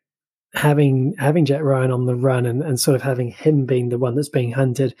having Jack Ryan on the run and sort of having him being the one that's being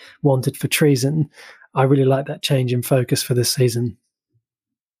wanted for treason, I really like that change in focus for this season.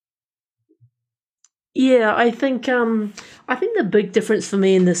 Yeah, I think the big difference for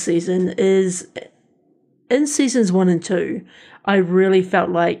me in this season is in seasons 1 and 2, I really felt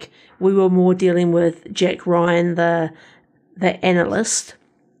like we were more dealing with Jack Ryan, the analyst,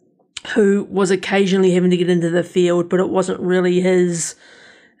 who was occasionally having to get into the field, but it wasn't really his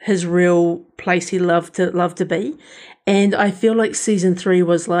real place he loved to be. And I feel like season 3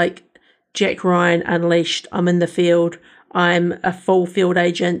 was like Jack Ryan unleashed. I'm in the field. I'm a full field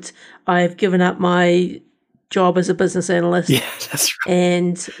agent. I've given up my job as a business analyst. Yeah, that's right.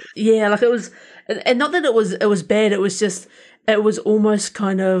 And yeah, like it was, and not that it was bad. It was just, it was almost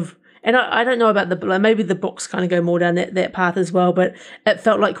kind of, and I don't know about maybe the books kind of go more down that path as well, but it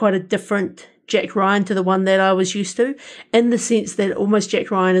felt like quite a different Jack Ryan to the one that I was used to, in the sense that almost Jack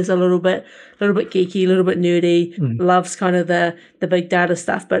Ryan is a little bit geeky, a little bit nerdy, loves kind of the big data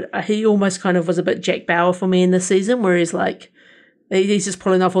stuff, but he almost kind of was a bit Jack Bauer for me in this season, where he's like, he's just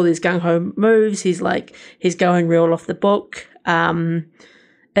pulling off all these gung-ho moves. He's going real off the book.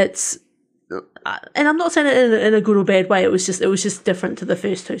 It's, and I'm not saying it in a good or bad way. It was just different to the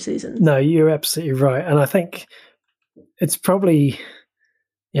first 2 seasons. No, you're absolutely right, and I think it's probably,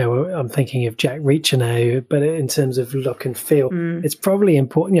 I'm thinking of Jack Reacher now, but in terms of look and feel, it's probably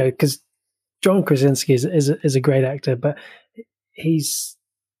important, because John Krasinski is a great actor, but he's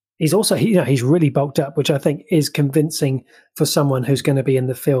also he's really bulked up, which I think is convincing for someone who's going to be in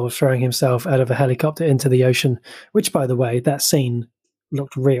the field throwing himself out of a helicopter into the ocean. Which, by the way, that scene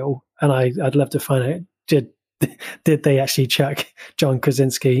looked real, and I'd love to find out did they actually chuck John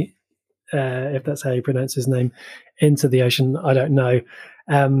Krasinski, if that's how you pronounce his name, into the ocean? I don't know.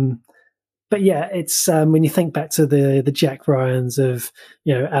 But yeah, it's when you think back to the Jack Ryans of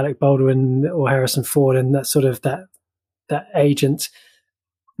Alec Baldwin or Harrison Ford, and that sort of that agent,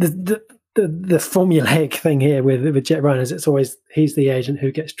 the formulaic thing here with Jack Ryan is it's always he's the agent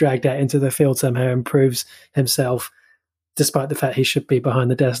who gets dragged out into the field somehow and proves himself, despite the fact he should be behind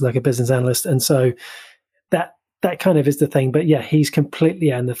the desk like a business analyst. And so that kind of is the thing. But yeah, he's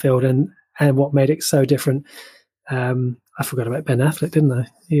completely out in the field, and what made it so different. I forgot about Ben Affleck, didn't I?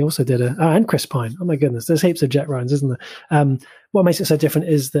 He also did and Chris Pine. Oh my goodness, there's heaps of Jack Ryans, isn't there? What makes it so different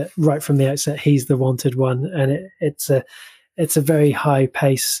is that right from the outset, he's the wanted one, and it's a very high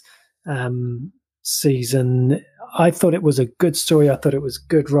pace season. I thought it was a good story. I thought it was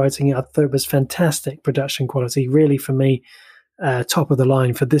good writing. I thought it was fantastic production quality. Really, for me, top of the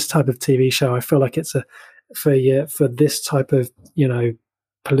line for this type of TV show. I feel like it's for this type of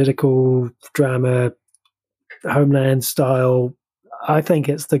political drama, Homeland style. I think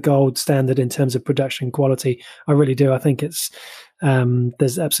it's the gold standard in terms of production quality. I really do. I think it's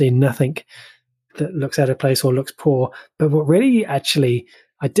there's absolutely nothing that looks out of place or looks poor. But what really actually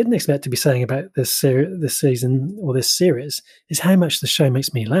I didn't expect to be saying about this season or this series is how much the show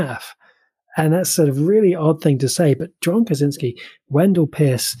makes me laugh. And that's sort of really odd thing to say, but John Krasinski, Wendell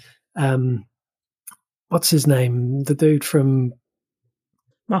Pierce, what's his name? The dude from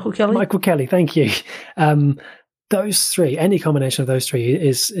Michael Kelly. Michael Kelly, thank you. Those three, any combination of those three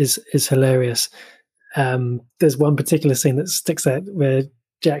is hilarious. There's one particular scene that sticks out where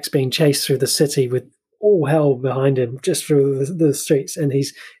Jack's being chased through the city with all hell behind him, just through the streets, and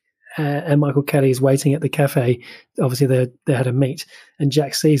and Michael Kelly's waiting at the cafe. Obviously, they had a meet, and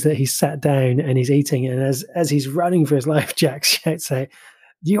Jack sees that he's sat down and he's eating. And as he's running for his life, Jack shouts out,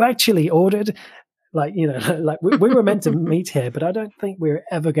 "You actually ordered?" Like, like we were meant to meet here, but I don't think we were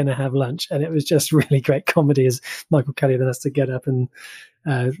ever going to have lunch. And it was just really great comedy as Michael Kelly then has to get up and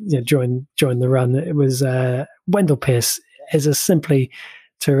join the run. It was Wendell Pierce is a simply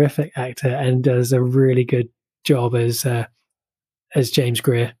terrific actor and does a really good job as James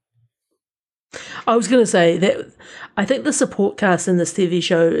Greer. I was going to say that I think the support cast in this TV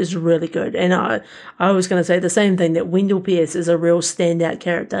show is really good. And I was going to say the same thing, that Wendell Pierce is a real standout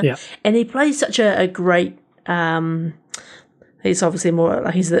character. Yeah. And he plays such a great, he's obviously more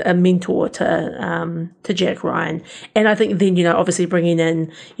like he's a mentor to Jack Ryan. And I think then, obviously bringing in,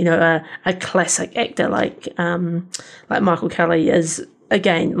 a classic actor like Michael Kelly is,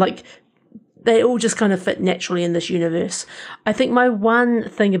 again, like, they all just kind of fit naturally in this universe. I think my one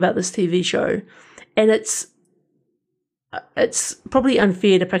thing about this TV show, and it's probably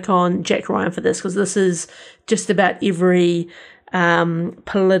unfair to pick on Jack Ryan for this, because this is just about every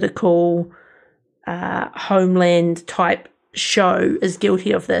political homeland type show is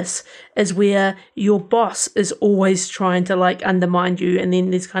guilty of this, is where your boss is always trying to like undermine you, and then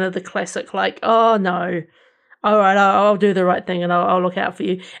there's kind of the classic like, oh no, all right, I'll do the right thing and I'll look out for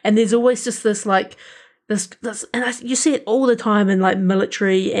you. And there's always just this like this and you see it all the time in like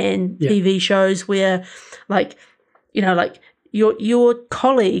military and TV shows where like like your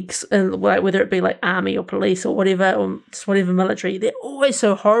colleagues, and like whether it be like army or police or whatever, or just whatever military, they're always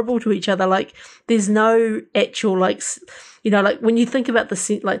so horrible to each other. Like there's no actual like like when you think about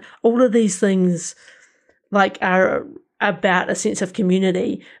like all of these things like are about a sense of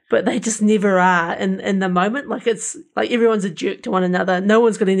community, but they just never are in the moment. Like it's like everyone's a jerk to one another. No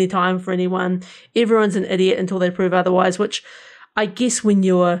one's got any time for anyone. Everyone's an idiot until they prove otherwise, which I guess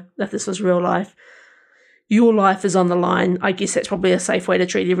if this was real life, your life is on the line. I guess that's probably a safe way to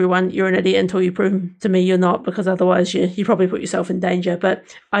treat everyone. You're an idiot until you prove to me you're not, because otherwise you probably put yourself in danger. But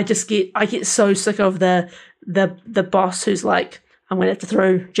I get so sick of the boss who's like, I'm going to have to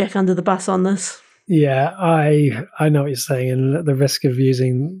throw Jack under the bus on this. Yeah, I know what you're saying, and at the risk of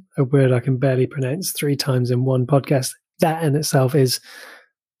using a word I can barely pronounce 3 times in one podcast, that in itself is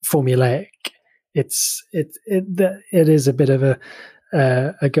formulaic. It is a bit of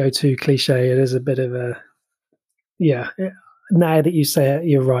a go-to cliche. It is a bit of a Now that you say it,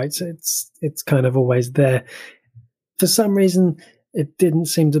 you're right. It's kind of always there. For some reason, it didn't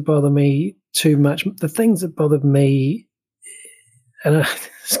seem to bother me too much. The things that bothered me, and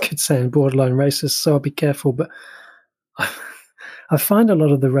this could sound borderline racist, so I'll be careful, but I find a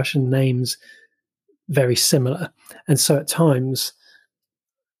lot of the Russian names very similar. And so at times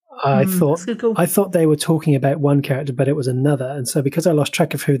I thought they were talking about one character, but it was another. And so because I lost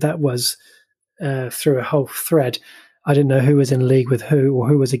track of who that was through a whole thread, I didn't know who was in league with who or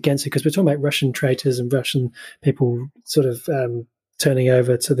who was against it, because we're talking about Russian traitors and Russian people sort of turning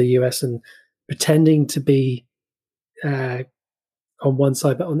over to the US and pretending to be on one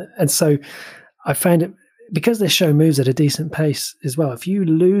side, and so I found it, because this show moves at a decent pace as well. If you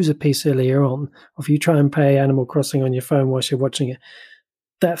lose a piece earlier on, or if you try and play Animal Crossing on your phone whilst you're watching it,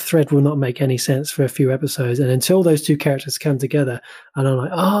 that thread will not make any sense for a few episodes. And until those two characters come together, and I'm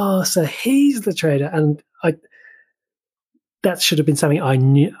like, oh, so he's the traitor, and that should have been something I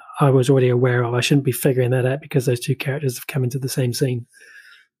knew, I was already aware of. I shouldn't be figuring that out because those two characters have come into the same scene.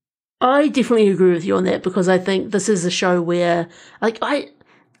 I definitely agree with you on that, because I think this is a show where, like, I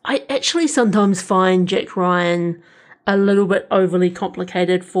actually sometimes find Jack Ryan a little bit overly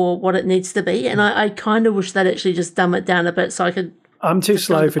complicated for what it needs to be, and I kind of wish they'd actually just dumb it down a bit so I could. I'm too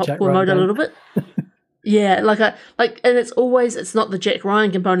slow for Jack Ryan. Mode a little bit. Yeah, and it's not the Jack Ryan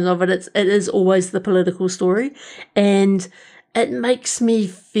component of it. It is always the political story, and it makes me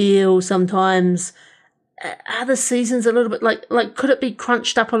feel sometimes. Are the seasons a little bit like could it be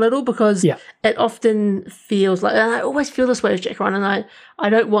crunched up a little, because it often feels like, and I always feel this way with Jack Ryan, and I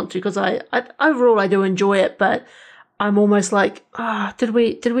don't want to, because I overall I do enjoy it, but I'm almost like, did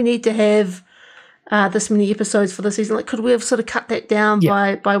we need to have this many episodes for the season? Like, could we have sort of cut that down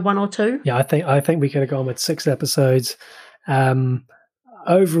by 1 or 2? Yeah, I think we could have gone with 6 episodes.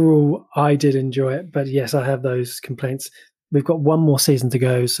 Overall, I did enjoy it, but yes, I have those complaints. We've got one more season to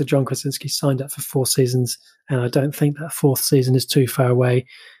go, so John Krasinski signed up for 4 seasons, and I don't think that 4th season is too far away.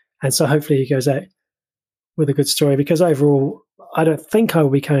 And so hopefully he goes out with a good story, because overall, I don't think I will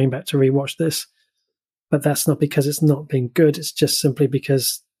be coming back to rewatch this, but that's not because it's not been good. It's just simply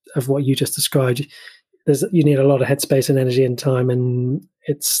because of what you just described. You need a lot of headspace and energy and time, and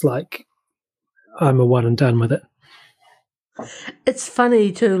it's like I'm a one and done with it. It's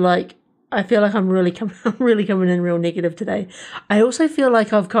funny too, like, I feel like I'm really coming in real negative today. I also feel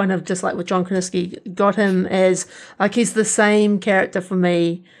like I've kind of, just like with John Krasinski, got him as, like, he's the same character for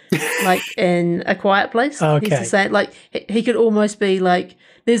me, like, in A Quiet Place. Okay. He's the same, like, he could almost be, like,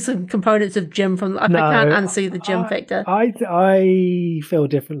 there's some components of Jim from, I can't unsee the Jim factor. I feel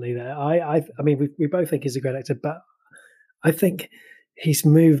differently there. I mean, we both think he's a great actor, but I think he's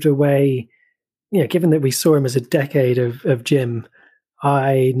moved away, given that we saw him as a decade of Jim,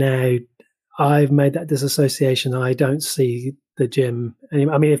 I've made that disassociation. I don't see the Jim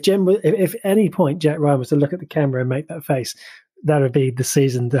anymore. I mean, if any point Jack Ryan was to look at the camera and make that face, that would be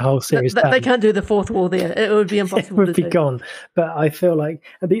the whole series. They can't do the fourth wall there. It would be impossible. It would be gone. But I feel like,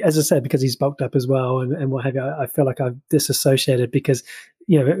 as I said, because he's bulked up as well and what have you, I feel like I've disassociated because,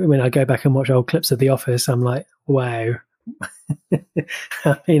 when I go back and watch old clips of The Office, I'm like, wow.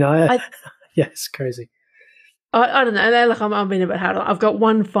 I mean, it's crazy. I don't know. Like, I'm being a bit hard on. I've got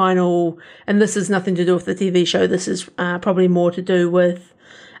one final, and this has nothing to do with the TV show. This is probably more to do with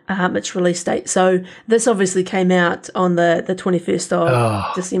its release date. So this obviously came out on the 21st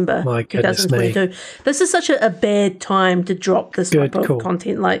of December 2022. Me. This is such a bad time to drop this type of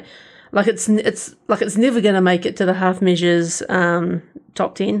content. Like it's never going to make it to the Half Measures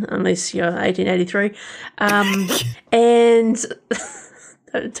top 10 unless you're 1883. And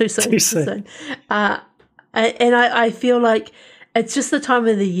too soon. And I feel like it's just the time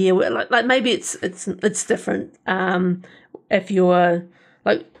of the year where, like maybe it's different. If you're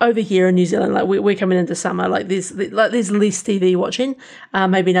like over here in New Zealand, like we're coming into summer, like there's less TV watching.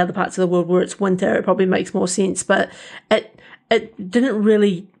 Maybe in other parts of the world where it's winter, it probably makes more sense. But it didn't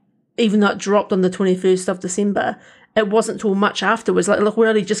really, even though it dropped on the 21st of December, it wasn't till much afterwards. Like, look, we're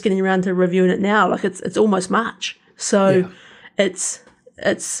only just getting around to reviewing it now. Like it's almost March, so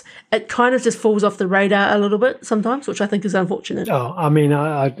it kind of just falls off the radar a little bit sometimes, which I think is unfortunate. Oh, I mean,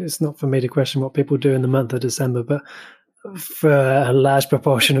 it's not for me to question what people do in the month of December, but for a large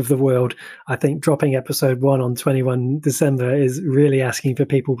proportion of the world, I think dropping episode 1 on 21 December is really asking for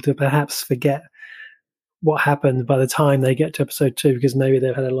people to perhaps forget what happened by the time they get to episode 2, because maybe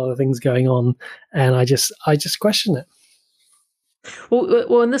they've had a lot of things going on, and I just question it.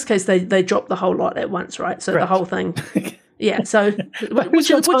 Well, in this case, they dropped the whole lot at once, right? So the whole thing. Yeah, so which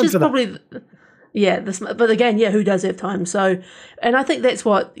is probably but again, who does have time? So, and I think that's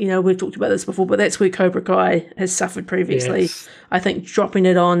what we've talked about this before, but that's where Cobra Kai has suffered previously. Yes. I think dropping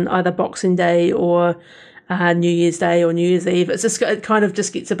it on either Boxing Day or New Year's Day or New Year's Eve, it kind of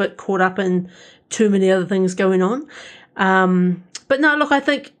just gets a bit caught up in too many other things going on. But no, look, I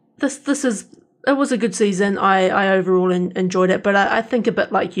think it was a good season. I overall enjoyed it, but I think a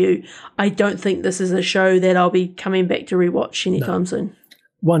bit like you, I don't think this is a show that I'll be coming back to rewatch anytime soon.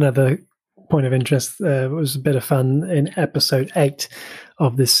 One other point of interest was a bit of fun in episode 8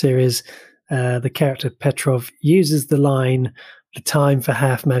 of this series. The character Petrov uses the line, "The time for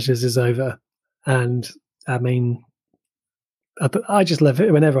half measures is over," and I mean, I just love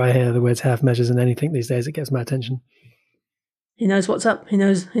it. Whenever I hear the words half measures in anything these days, it gets my attention. He knows what's up. He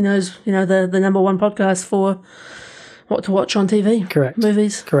knows, the number one podcast for what to watch on TV. Correct.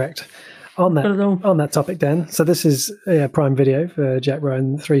 Movies. Correct. On that topic, Dan. So this is Prime Video for Jack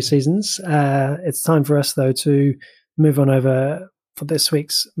Ryan, 3 seasons. It's time for us, though, to move on over for this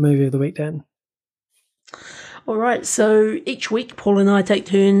week's movie of the week, Dan. All right, so each week, Paul and I take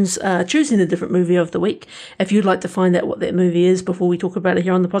turns choosing a different movie of the week. If you'd like to find out what that movie is before we talk about it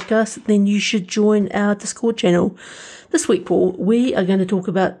here on the podcast, then you should join our Discord channel. This week, Paul, we are going to talk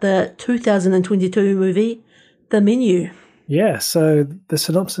about the 2022 movie, The Menu. Yeah, so the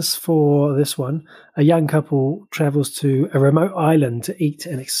synopsis for this one: a young couple travels to a remote island to eat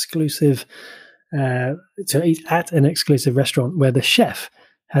at an exclusive restaurant where the chef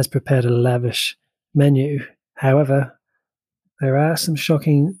has prepared a lavish menu. However, there are some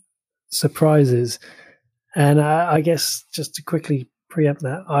shocking surprises, and I guess just to quickly preempt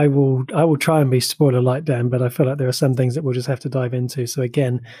that, I will try and be spoiler light, Dan, but I feel like there are some things that we'll just have to dive into. So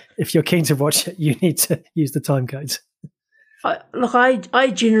again, if you're keen to watch it, you need to use the time codes.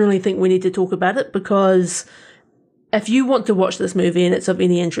 I generally think we need to talk about it, because if you want to watch this movie and it's of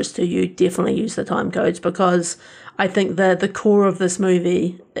any interest to you, definitely use the time codes, because I think the core of this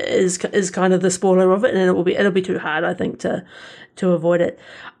movie is kind of the spoiler of it, and it'll be too hard, I think, to avoid it.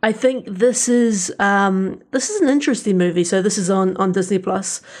 I think this is an interesting movie. So this is on Disney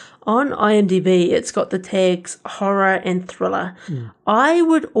Plus. On IMDb, it's got the tags horror and thriller. I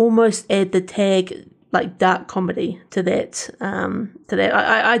would almost add the tag like dark comedy to that.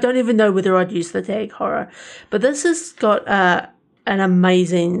 I don't even know whether I'd use the tag horror, but this has got an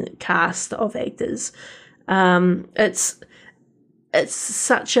amazing cast of actors. it's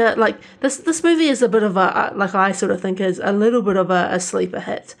such a like this movie is a bit of a like I sort of think is a little bit of a sleeper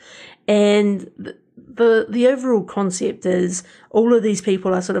hit, and the overall concept is all of these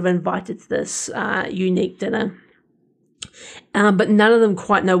people are sort of invited to this unique dinner. But none of them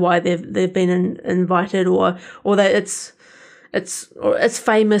quite know why they've been invited, or that it's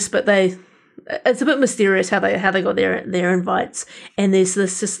famous, but it's a bit mysterious how they got their invites. And there's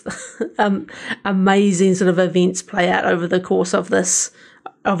this just amazing sort of events play out over the course of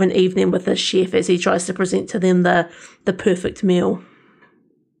an evening with this chef as he tries to present to them the perfect meal.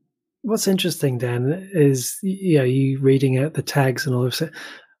 What's interesting, Dan, is you reading out the tags and all of that.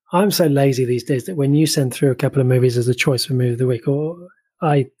 I'm so lazy these days that when you send through a couple of movies as a choice for movie of the week, or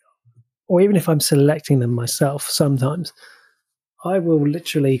even if I'm selecting them myself, sometimes I will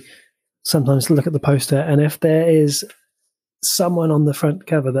literally sometimes look at the poster, and if there is someone on the front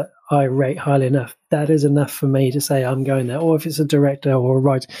cover that I rate highly enough, that is enough for me to say I'm going there, or if it's a director or a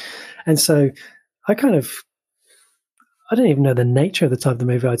writer. And so I didn't even know the nature of the type of the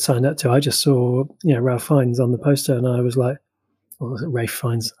movie I'd signed up to. I just saw, Ralph Fiennes on the poster, and I was like, or was it Rafe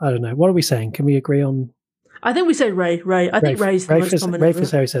Fiennes? I don't know. What are we saying? Can we agree on? I think we said Ray. I think Ray's the most common. Rafe is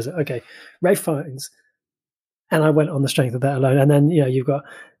how he says it. Okay. Rafe Fiennes. And I went on the strength of that alone. And then, you've got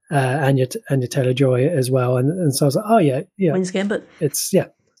Anya Taylor-Joy as well. And so I was like, oh, yeah. Queen's Gambit.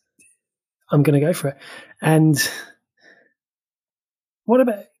 I'm going to go for it. And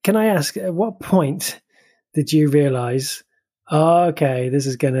can I ask, at what point did you realize, okay, this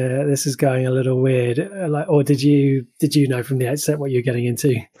is going a little weird, or did you know from the outset what you're getting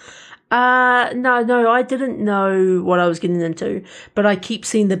into? No, I didn't know what I was getting into, but I keep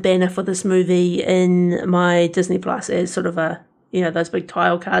seeing the banner for this movie in my Disney Plus as sort of a, those big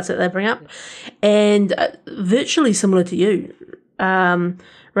tile cards that they bring up, and virtually similar to you.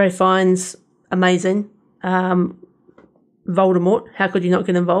 Ralph Fiennes, amazing. Voldemort, how could you not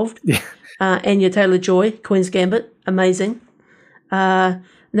get involved? Yeah. Anya Taylor-Joy, Queen's Gambit, amazing.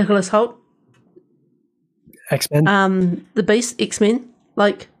 Nicholas Hoult, X-Men. The Beast, X-Men.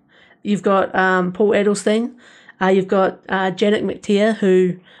 Like, you've got Paul Adelstein. You've got Janet McTeer,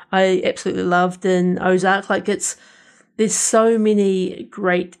 who I absolutely loved in Ozark. Like, there's so many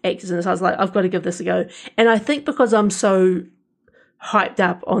great actors in this. I was like, I've got to give this a go. And I think because I'm so hyped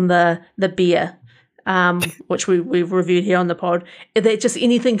up on the beer, which we've reviewed here on the pod, that just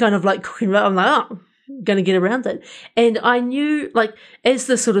anything kind of like cooking, I'm like, oh, going to get around it. And I knew, like, as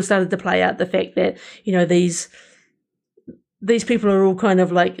this sort of started to play out, the fact that, these people are all kind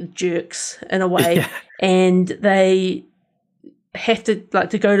of like jerks in a way, yeah. And they have to, like,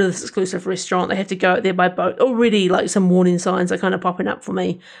 to go to this exclusive restaurant, they have to go out there by boat. Already, like, some warning signs are kind of popping up for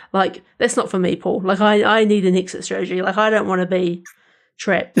me. Like, that's not for me, Paul. Like, I need an exit strategy. Like, I don't want to be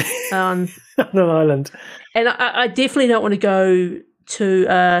trapped on an island. And I definitely don't want to go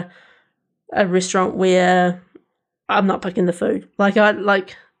to a restaurant where I'm not picking the food.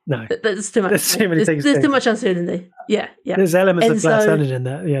 No, that's too much. There's too many things. There's too much uncertainty. Yeah. There's elements of Glass Onion in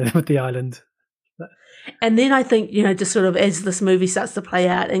that, with the island. And then I think, just sort of as this movie starts to play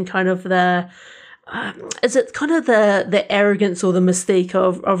out, and kind of the is it kind of the arrogance or the mystique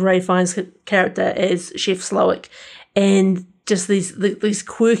of Ralph Fiennes' character as Chef Slowik, and just these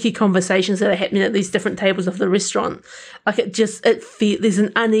quirky conversations that are happening at these different tables of the restaurant. Like, there's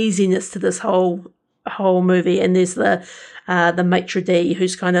an uneasiness to this whole movie, and there's the maitre d'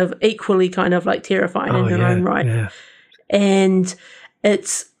 who's kind of equally kind of like terrifying in her own right. Yeah. And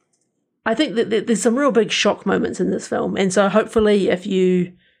I think that there's some real big shock moments in this film. And so hopefully if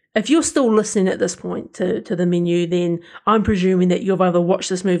you're still listening at this point to the menu, then I'm presuming that you've either watched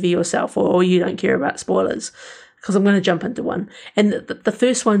this movie yourself or you don't care about spoilers, because I'm going to jump into one. And the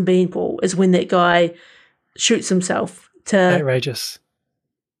first one being, Paul, is when that guy shoots himself to... Outrageous.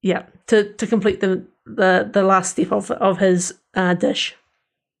 Yeah, to complete the last step of his dish.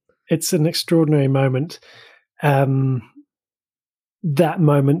 It's an extraordinary moment. That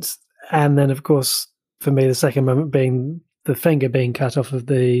moment, and then, of course, for me, the second moment being the finger being cut off of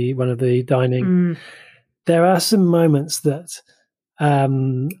one of the dining. Mm. There are some moments that...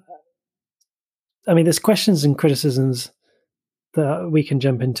 there's questions and criticisms that we can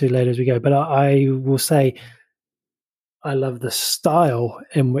jump into later as we go, but I will say I love the style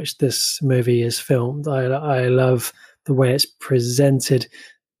in which this movie is filmed. I love the way it's presented.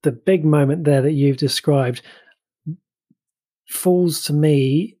 The big moment there that you've described falls to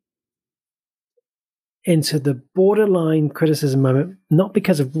me into the borderline criticism moment, not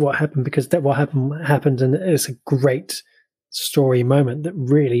because of what happened, because that what happened, and it's a great story moment that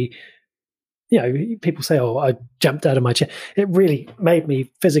really... people say, "Oh, I jumped out of my chair." It really made me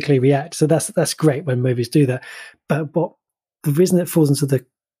physically react. So that's great when movies do that. But what the reason it falls into the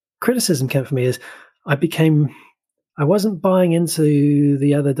criticism camp for me is I wasn't buying into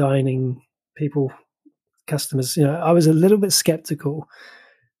the other dining people, customers. I was a little bit skeptical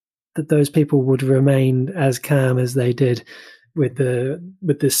that those people would remain as calm as they did with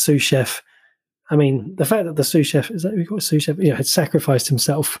this sous chef. I mean, the fact that the sous chef, is that we call it sous chef, had sacrificed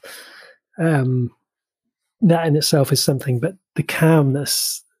himself, that in itself is something, but the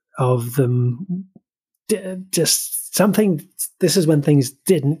calmness of them, just something, this is when things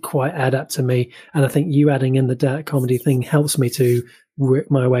didn't quite add up to me. And I think you adding in the dark comedy thing helps me to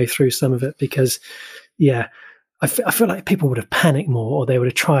work my way through some of it, because, I feel like people would have panicked more, or they would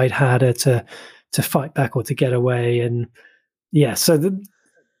have tried harder to fight back or to get away. And so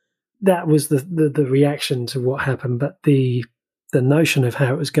that was the reaction to what happened. But the notion of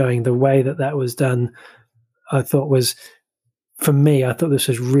how it was going, the way that was done, I thought was, for me, I thought this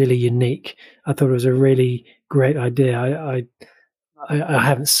was really unique. I thought it was a really great idea. I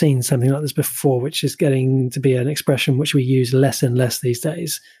haven't seen something like this before, which is getting to be an expression which we use less and less these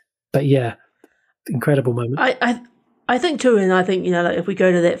days. But incredible moment. I think too, and I think, like if we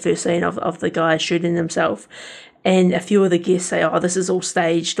go to that first scene of the guy shooting himself, and a few of the guests say, "Oh, this is all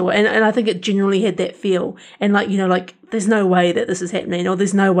staged," and I think it generally had that feel, and like there's no way that this is happening, or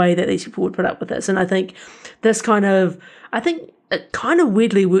there's no way that these people would put up with this. And I think it kind of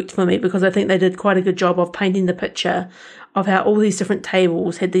weirdly worked for me, because I think they did quite a good job of painting the picture of how all these different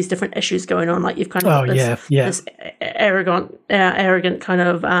tables had these different issues going on. Like you've kind of got this arrogant kind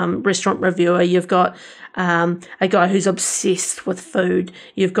of restaurant reviewer. You've got a guy who's obsessed with food.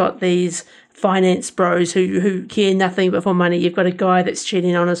 You've got these finance bros who care nothing but for money. You've got a guy that's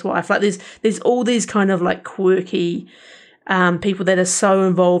cheating on his wife. Like there's all these kind of like quirky people that are so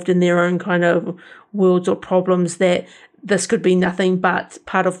involved in their own kind of worlds or problems that this could be nothing but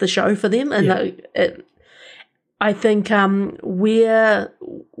part of the show for them. And I think where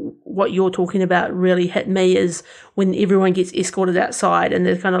what you're talking about really hit me is when everyone gets escorted outside, and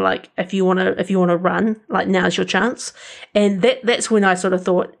they're kind of like, if you want to run, like now's your chance. And that's when I sort of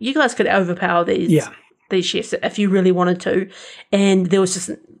thought, you guys could overpower these chefs if you really wanted to. And there was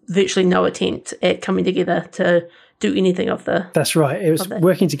just virtually no attempt at coming together to do anything of the. That's right. It was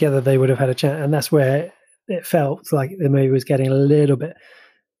working together. They would have had a chance, and that's where it felt like the movie was getting a little bit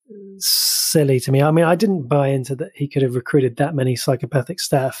silly to me. I mean, I didn't buy into that he could have recruited that many psychopathic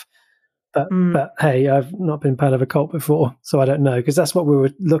staff, but hey, I've not been part of a cult before, so I don't know, because that's what we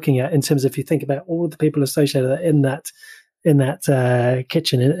were looking at in terms of, if you think about all the people associated in that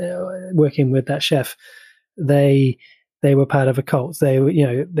kitchen, working with that chef, they were part of a cult. They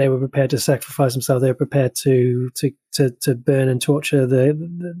were prepared to sacrifice themselves. They were prepared to burn and torture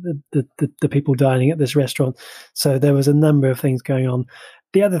the people dining at this restaurant. So there was a number of things going on.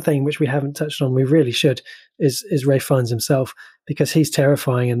 The other thing which we haven't touched on, we really should, is Ralph Fiennes himself, because he's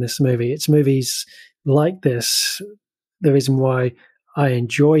terrifying in this movie. It's movies like this. The reason why I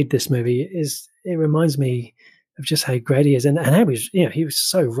enjoyed this movie is it reminds me of just how great he is, and how he was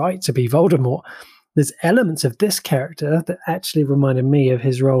so right to be Voldemort. There's elements of this character that actually reminded me of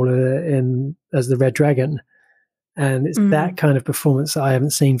his role as the Red Dragon. And it's that kind of performance that I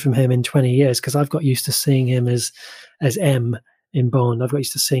haven't seen from him in 20 years, because I've got used to seeing him as M in Bond. I've got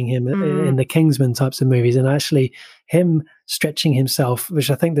used to seeing him in the Kingsman types of movies, and actually him stretching himself, which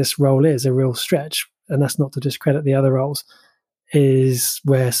I think this role is a real stretch, and that's not to discredit the other roles, is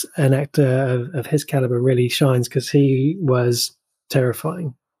where an actor of his caliber really shines, because he was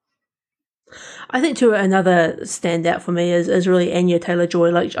terrifying. I think too, another standout for me is really Anya Taylor-Joy.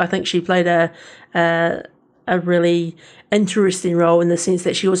 Like, I think she played a really interesting role, in the sense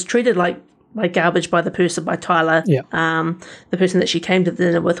that she was treated like garbage by Tyler, the person that she came to the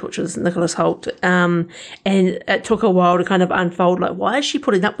dinner with, which was Nicholas Hoult. And it took a while to kind of unfold, like, why is she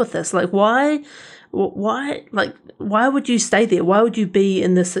putting up with this? Like, why would you stay there? Why would you be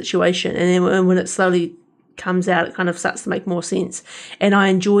in this situation? And then when it slowly comes out, it kind of starts to make more sense. And I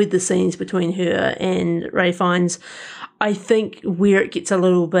enjoyed the scenes between her and Ralph Fiennes. I think where it gets a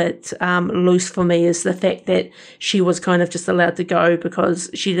little bit loose for me is the fact that she was kind of just allowed to go because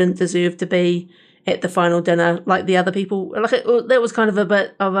she didn't deserve to be at the final dinner like the other people. Like that was kind of a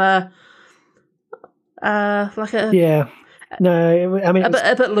bit of a a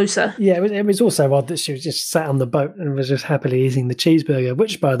bit looser. Yeah, it was also odd that she was just sat on the boat and was just happily eating the cheeseburger,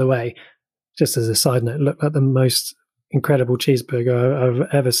 which, by the way, just as a side note, looked like the most incredible cheeseburger I've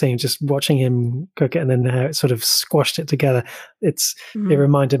ever seen. Just watching him cook it, and then how it sort of squashed it together. It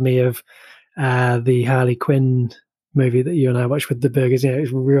reminded me of the Harley Quinn movie that you and I watched with the burgers.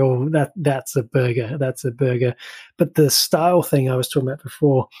 It's real. That's a burger. That's a burger. But the style thing I was talking about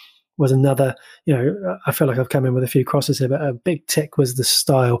before was another. I feel like I've come in with a few crosses here, but a big tick was the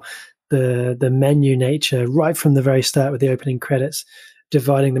style, the menu nature, right from the very start with the opening credits,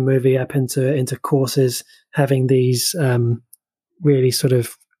 dividing the movie up into courses, having these really sort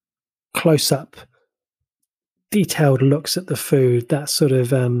of close up, detailed looks at the food, that sort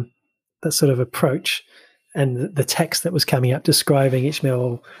of approach, and the text that was coming up describing each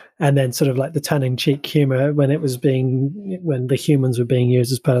meal, and then sort of like the tongue-in-cheek humor when the humans were being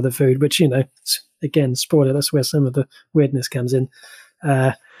used as part of the food, which, again, spoiler, that's where some of the weirdness comes in.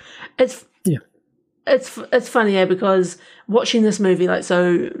 It's funny, because watching this movie,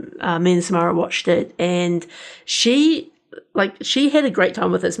 me and Samara watched it, and she had a great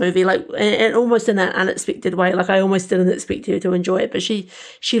time with this movie, and almost in an unexpected way. I almost didn't expect her to enjoy it, but she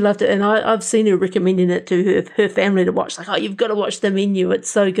loved it, and I've seen her recommending it to her family to watch. You've got to watch The Menu; it's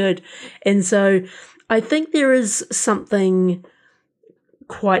so good. And so I think there is something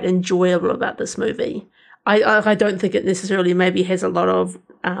quite enjoyable about this movie. I don't think it necessarily maybe has a lot of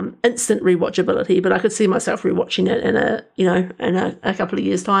instant rewatchability, but I could see myself rewatching it in a couple of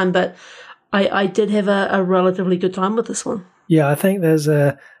years' time. But I did have a relatively good time with this one. Yeah, I think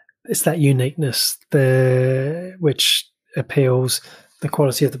it's that uniqueness which appeals, the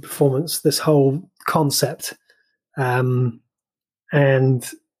quality of the performance, this whole concept. And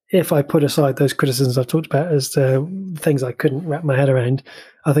if I put aside those criticisms I've talked about as things I couldn't wrap my head around,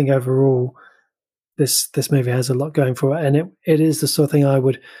 I think overall this movie has a lot going for it, and it is the sort of thing I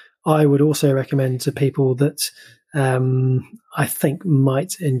would also recommend to people that I think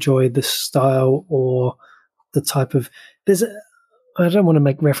might enjoy the style or the type of. I don't want to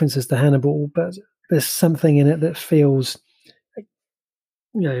make references to Hannibal, but there's something in it that feels,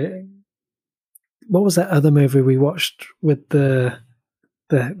 what was that other movie we watched with the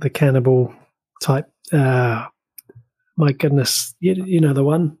cannibal type? My goodness, you know the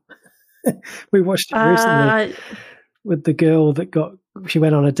one. We watched it recently with the girl that she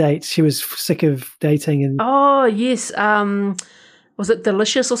went on a date. She was sick of dating, and oh yes, was it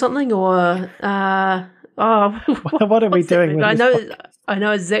Delicious or something? Or what are we doing? I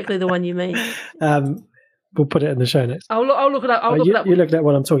know exactly the one you mean. We'll put it in the show notes. I'll look it up. You looked at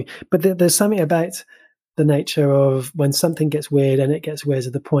what I'm talking, but there's something about the nature of when something gets weird, and it gets weird to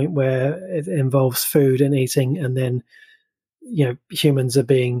the point where it involves food and eating, and then humans are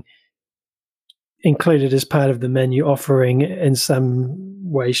being included as part of the menu offering in some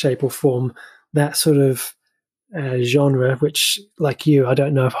way, shape, or form. That sort of genre, which, like you, I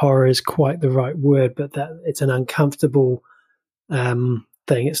don't know if horror is quite the right word, but that it's an uncomfortable thing.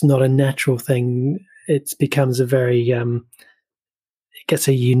 It's not a natural thing. It becomes a very it gets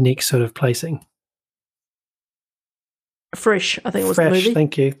a unique sort of placing. Fresh, I think it was Fresh, the movie.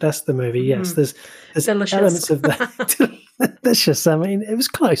 Thank you. That's the movie. Yes, there's Delicious. elements of that. Delicious. I mean, it was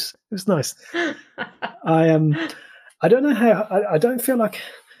close. It was nice. I don't know how. I don't feel like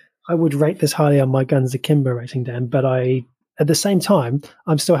I would rate this highly on my Guns Akimbo rating, Dan. But at the same time,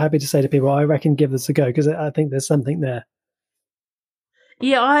 I'm still happy to say to people, I reckon give this a go, because I think there's something there.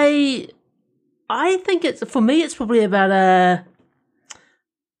 Yeah, I think for me, it's probably about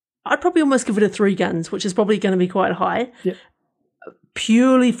I'd probably almost give it a 3 guns, which is probably going to be quite high. Yep.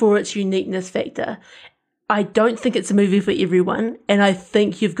 Purely for its uniqueness factor. I don't think it's a movie for everyone, and I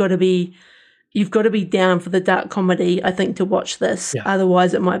think you've got to be down for the dark comedy, I think, to watch this. Yeah.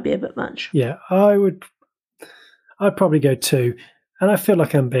 Otherwise, it might be a bit much. Yeah, I'd probably go 2. And I feel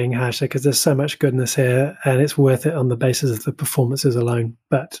like I'm being harsh there because there's so much goodness here, and it's worth it on the basis of the performances alone.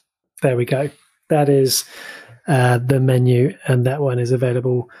 But there we go. That is The Menu, and that one is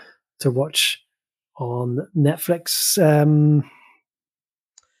available to watch on Netflix.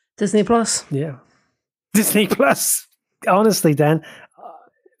 Disney Plus. Yeah. Disney Plus. Honestly, Dan,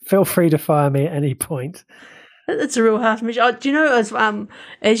 feel free to fire me at any point. It's a real half measure. Do you know,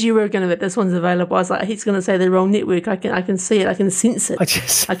 as you were going to, this one's available, I was like, he's going to say the wrong network. I can see it. I can sense it.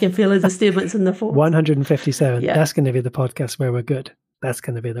 I can feel a disturbance in the force. 157. Yeah. That's going to be the podcast where we're good. That's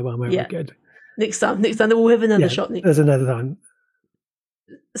going to be the one where we're good. Next time we'll have another shot. There's another time.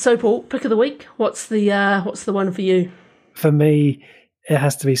 So, Paul, pick of the week. What's the one for you? For me, it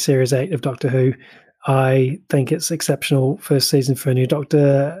has to be Series 8 of Doctor Who. I think it's exceptional first season for a new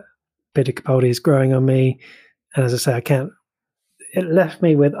Doctor. Peter Capaldi is growing on me. And as I say, it left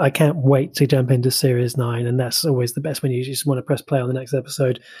me with, I can't wait to jump into Series 9. And that's always the best when you just want to press play on the next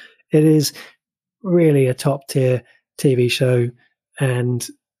episode. It is really a top tier TV show. And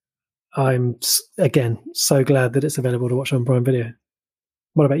I'm, again, so glad that it's available to watch on Prime Video.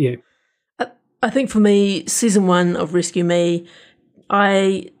 What about you? I think for me, season 1 of Rescue Me,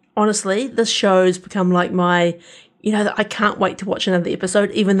 honestly, this show's become like my I can't wait to watch another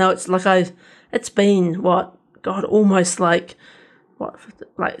episode, even though it's been almost like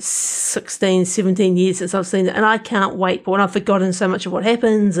 16, 17 years since I've seen it, and I can't wait. But when I've forgotten so much of what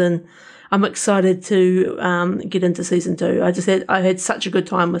happens, and I'm excited to get into season 2. I had such a good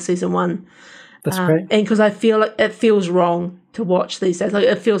time with season 1. That's great. And because I feel like it feels wrong to watch these days, like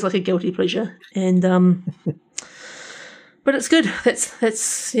it feels like a guilty pleasure, and but it's good.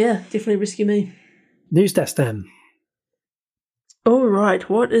 That's definitely Rescue Me. News desk then. All right,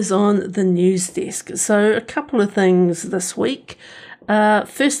 what is on the news desk? So a couple of things this week.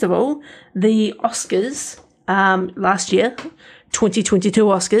 First of all, the Oscars last year, 2022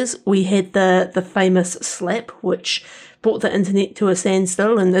 Oscars, we had the famous slap, which brought the internet to a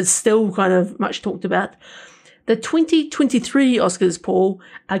standstill and is still kind of much talked about. The 2023 Oscars, Paul,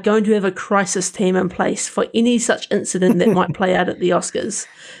 are going to have a crisis team in place for any such incident that might play out at the Oscars.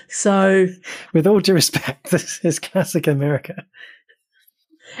 So, with all due respect, this is classic America.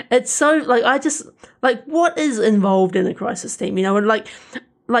 It's so, what is involved in a crisis team?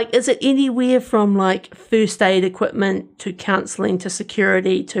 And is it anywhere from first aid equipment to counselling to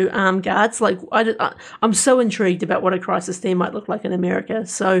security to armed guards? I'm so intrigued about what a crisis team might look like in America.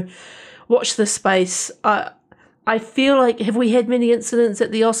 So watch this space. I feel like, have we had many incidents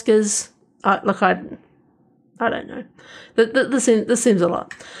at the Oscars? I don't know. This seems a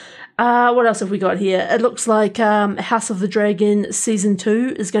lot. What else have we got here? It looks like House of the Dragon Season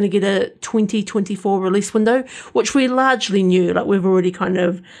 2 is going to get a 2024 release window, which we largely knew. We've already kind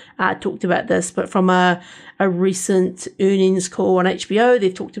of talked about this, but from a recent earnings call on HBO,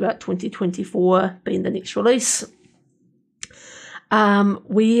 they've talked about 2024 being the next release.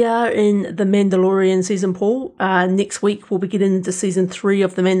 We are in The Mandalorian season, Paul. Next week we'll be getting into season 3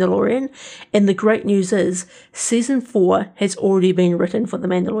 of The Mandalorian. And the great news is season 4 has already been written for The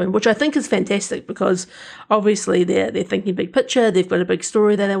Mandalorian, which I think is fantastic because obviously they're thinking big picture. They've got a big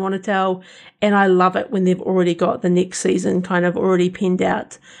story that they want to tell. And I love it when they've already got the next season kind of already penned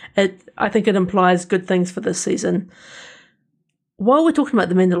out. I think it implies good things for this season. While we're talking about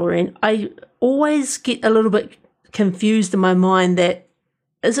The Mandalorian, I always get a little bit confused in my mind that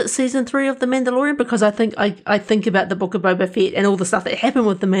is it season 3 of The Mandalorian, because I think about the Book of Boba Fett and all the stuff that happened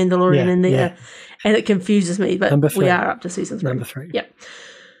with The Mandalorian in there, and it confuses me, but we are up to season 3. Number 3. Yep.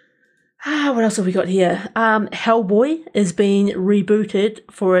 What else have we got here? Hellboy is being rebooted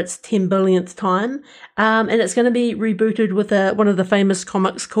for its 10 billionth time, and it's going to be rebooted with one of the famous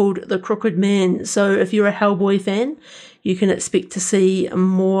comics called The Crooked Man. So if you're a Hellboy fan, you can expect to see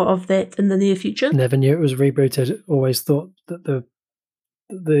more of that in the near future. Never knew it was rebooted. Always thought that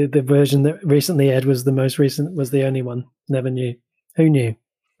the version that recently aired was the most recent, was the only one. Never knew. Who knew?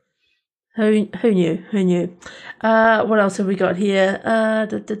 Who knew? What else have we got here?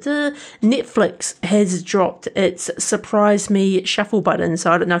 Netflix has dropped its Surprise Me shuffle button. So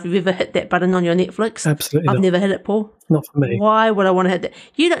I don't know if you've ever hit that button on your Netflix. Absolutely I've never hit it, Paul. Not for me. Why would I want to hit that?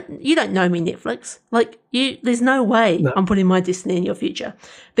 You don't know me, Netflix. There's no way I'm putting my destiny in your future.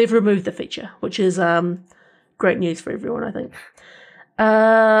 They've removed the feature, which is great news for everyone, I think.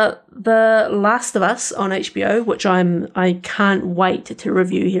 The Last of Us on HBO, which I can't wait to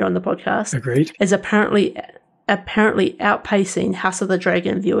review here on the podcast. Agreed. Is apparently outpacing House of the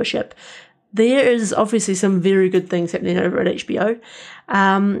Dragon viewership. There is obviously some very good things happening over at HBO,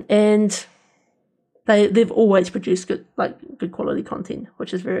 and they've always produced good quality content,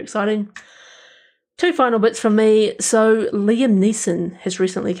 which is very exciting. 2 final bits from me. So Liam Neeson has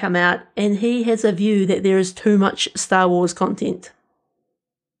recently come out, and he has a view that there is too much Star Wars content.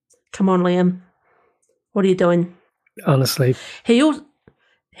 Come on, Liam. What are you doing? Honestly. He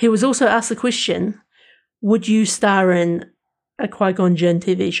was also asked the question, would you star in a Qui-Gon Jinn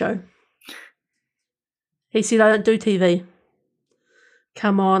TV show? He said, I don't do TV.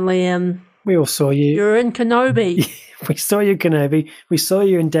 Come on, Liam. We all saw you. You're in Kenobi. We saw you, Kenobi. We saw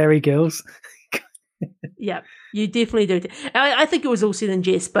you in Derry Girls. Yeah, you definitely do. I think it was all said in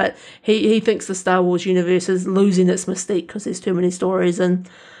jest, but he thinks the Star Wars universe is losing its mystique because there's too many stories, and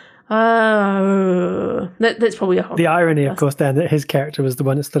that's probably a whole. The irony, of course, Dan, that his character was the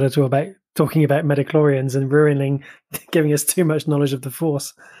one that started talking about midichlorians and giving us too much knowledge of the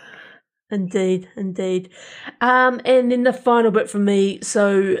Force. Indeed. And then the final bit from me.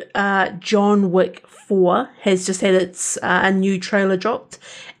 So John Wick 4 has just had its a new trailer dropped,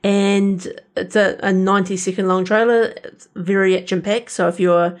 and it's a 90-second long trailer. It's very action-packed, so if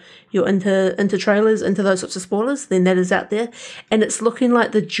you're into trailers, into those sorts of spoilers, then that is out there. And it's looking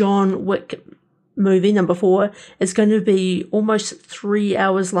like the John Wick movie number 4 is going to be almost 3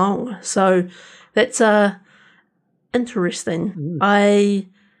 hours long. So that's interesting.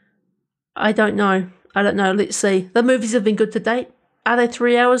 I don't know. I don't know. Let's see. The movies have been good to date. Are they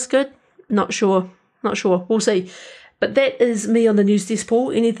 3 hours good? Not sure. We'll see. But that is me on the news desk,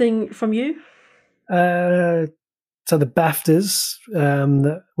 Paul. Anything from you? So the BAFTAs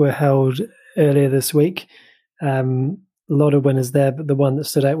that were held earlier this week, a lot of winners there, but the one that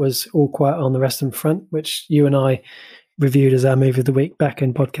stood out was All Quiet on the Western Front, which you and I reviewed as our movie of the week back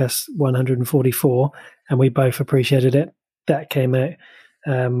in podcast 144, and we both appreciated it. That came out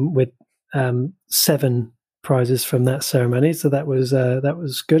with 7 prizes from that ceremony, so that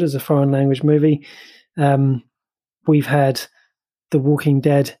was good as a foreign language movie. We've had The Walking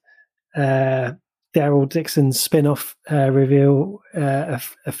Dead Daryl Dixon spin-off reveal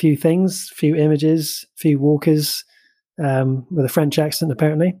a few things, a few images, a few walkers with a French accent,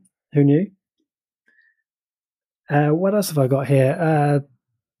 apparently. Who knew? What else have I got here?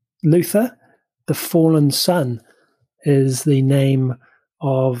 Luther, The Fallen Sun is the name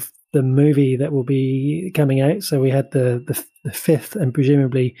of the movie that will be coming out. So we had the 5th and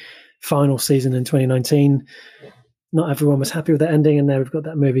presumably final season in 2019. Not everyone was happy with the ending, and now we've got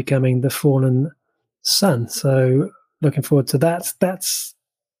that movie coming, The Fallen Sun. So looking forward to that. That's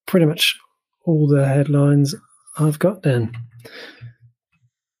pretty much all the headlines I've got then.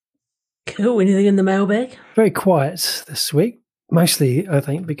 Cool. Anything in the mailbag? Very quiet this week. Mostly, I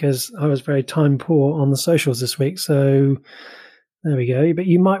think, because I was very time poor on the socials this week. So there we go. But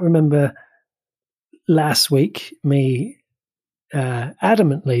you might remember last week me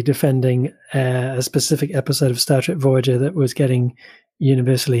adamantly defending a specific episode of Star Trek Voyager that was getting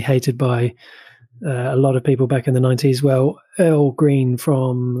universally hated by a lot of people back in the 90s. Well, Earl Green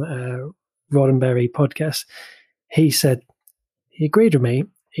from Roddenberry podcast, he said he agreed with me.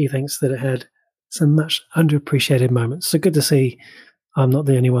 He thinks that it had some much underappreciated moments. So good to see I'm not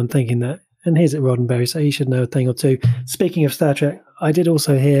the only one thinking that. And he's at Roddenberry, so he should know a thing or two. Speaking of Star Trek, I did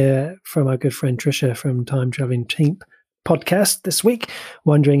also hear from our good friend Trisha from Time Traveling Team podcast this week,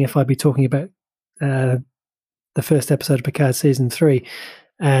 wondering if I'd be talking about the first episode of Picard season 3.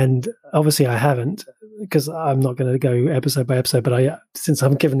 And obviously I haven't, because I'm not going to go episode by episode, but since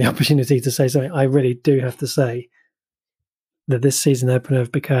I'm given the opportunity to say something, I really do have to say that this season opener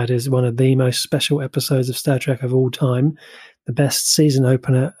of Picard is one of the most special episodes of Star Trek of all time, the best season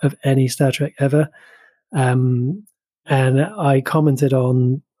opener of any Star Trek ever. And I commented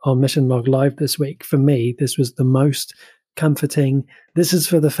on Mission Log Live this week. For me, this was the most comforting, this is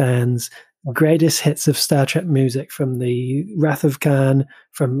for the fans, greatest hits of Star Trek music from the Wrath of Khan,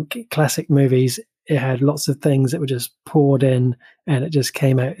 from classic movies. It had lots of things that were just poured in, and it just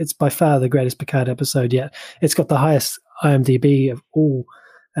came out. It's by far the greatest Picard episode yet. It's got the highest IMDb of all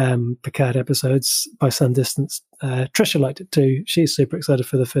Picard episodes by some distance. Trisha liked it too. She's super excited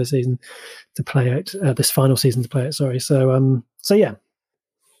for the first season to play out, this final season to play out. Sorry. So yeah,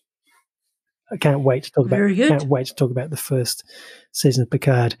 I can't wait to talk about the first season of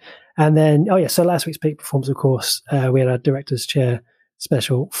Picard. And then, so last week's peak performance, of course, we had our director's chair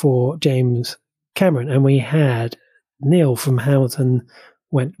special for James Cameron, and we had Neil from Hamilton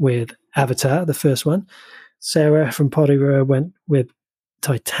went with Avatar, the first one. Sarah from Potter went with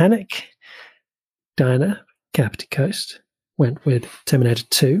Titanic. Diana, Captain Coast, went with Terminator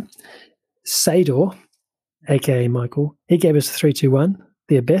 2. Sador, aka Michael, he gave us 3, 2, 1.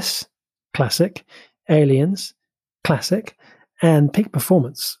 The Abyss, classic. Aliens, classic. And peak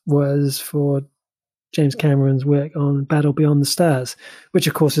performance was for James Cameron's work on Battle Beyond the Stars, which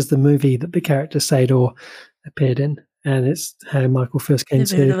of course is the movie that the character Sador appeared in, and it's how Michael first came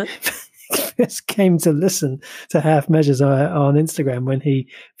to listen to Half Measures on Instagram when he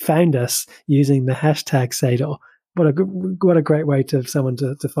found us using the hashtag Sador. What a great way to someone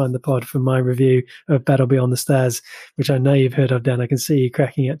to find the pod from my review of Battle Beyond the Stars, which I know you've heard of, Dan. I can see you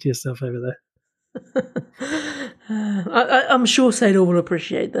cracking up to yourself over there. I'm sure Sador will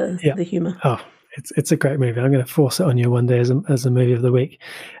appreciate the humour. Oh, it's a great movie. I'm going to force it on you one day as a movie of the week.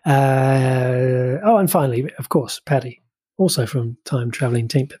 And finally, of course, Paddy, also from Time Traveling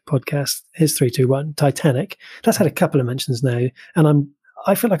Team podcast, his 3, 2, 1, Titanic. That's had a couple of mentions now, and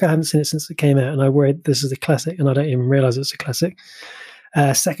I feel like I haven't seen it since it came out, and I worried this is a classic, and I don't even realise it's a classic.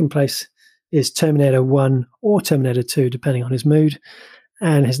 Second place is Terminator 1 or Terminator 2, depending on his mood,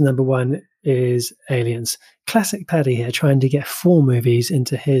 and his number 1 is Aliens. Classic Paddy here, trying to get 4 movies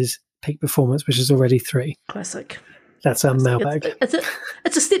into his peak performance, which is already 3. Classic. That's our mailbag.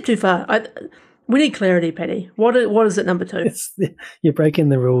 It's a step too far. We need clarity, Paddy. What is it, number 2? You're breaking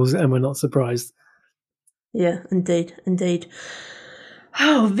the rules, and we're not surprised. Yeah, indeed.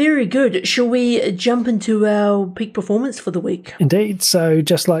 Oh, very good. Shall we jump into our peak performance for the week? Indeed. So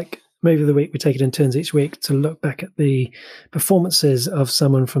just like movie of the week. We take it in turns each week to look back at the performances of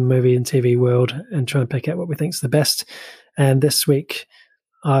someone from movie and TV world and try and pick out what we think is the best. And this week,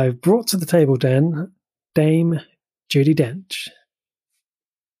 I've brought to the table, Dan, Dame Judi Dench.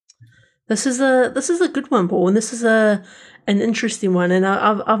 This is a good one, Paul, and this is an interesting one. And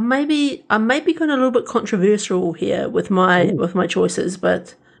I'm maybe going a little bit controversial here with my choices,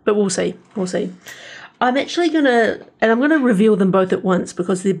 but we'll see. I'm actually I'm gonna reveal them both at once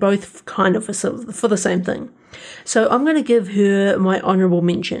because they're both kind of for the same thing. So I'm gonna give her my honourable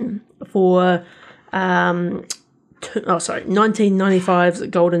mention for 1995's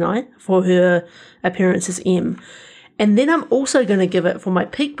GoldenEye for her appearance as M. And then I'm also going to give it for my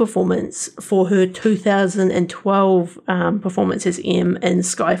peak performance for her 2012 performance as M in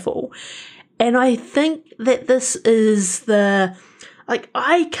Skyfall. And I think that this is I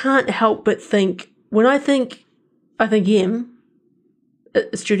can't help but think, when I think M,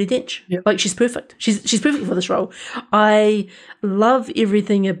 it's Judi Dench. Yep. Like, she's perfect. She's perfect for this role. I love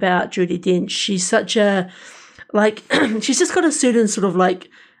everything about Judi Dench. She's such a, she's just got a certain sort of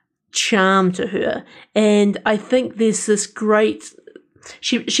charm to her, and I think there's this great,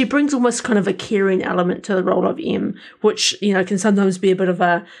 she brings almost kind of a caring element to the role of M, which can sometimes be a bit of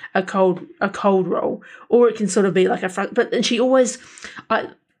a cold role, or it can sort of be like and she always, I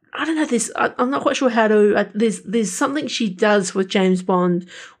don't know, I'm not quite sure how to, there's something she does with James Bond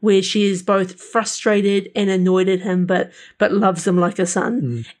where she is both frustrated and annoyed at him, but loves him like a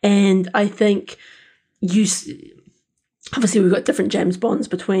son. And I think obviously we've got different James Bonds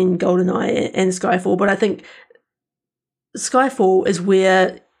between GoldenEye and Skyfall, but I think Skyfall is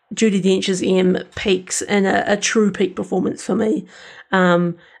where Judi Dench's M peaks in a true peak performance for me.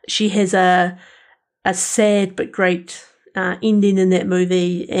 She has a sad but great ending in that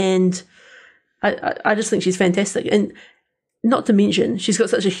movie, and I just think she's fantastic. And not to mention, she's got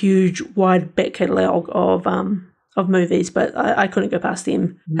such a huge, wide back catalogue of movies, but I couldn't go past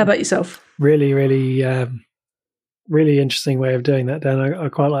them. How about yourself? Really, really, really interesting way of doing that, Dan. I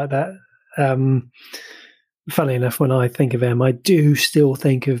quite like that. Funnily enough, when I think of M, I do still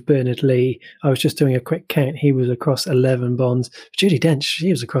think of Bernard Lee. I was just doing a quick count. He was across 11 Bonds. Judi Dench,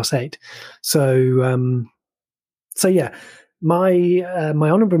 she was across 8. So yeah, my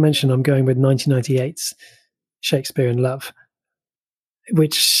honourable mention, I'm going with 1998's Shakespeare in Love,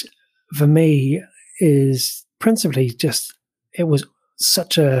 which for me is principally just, it was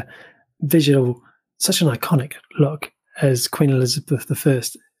such a visual, such an iconic look as Queen Elizabeth I.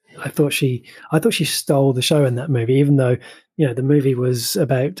 I thought she stole the show in that movie, even though the movie was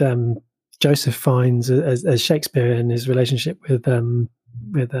about Joseph Fiennes as Shakespeare and his relationship with Gwyneth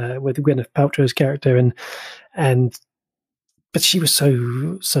Paltrow's character, but she was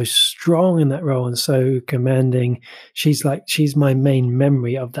so strong in that role and so commanding. She's my main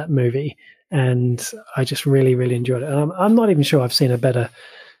memory of that movie, and I just really, really enjoyed it. And I'm not even sure I've seen a better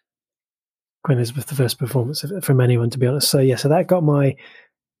Queen Elizabeth I performance from anyone, to be honest. So yeah, so that got my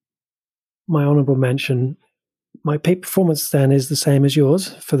honourable mention. My peak performance then is the same as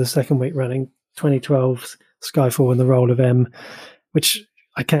yours for the second week running, 2012's Skyfall in the role of M, which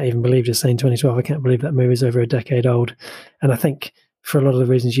I can't even believe just saying 2012. I can't believe that movie's over a decade old. And I think for a lot of the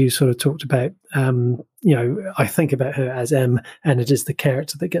reasons you sort of talked about, I think about her as M, and it is the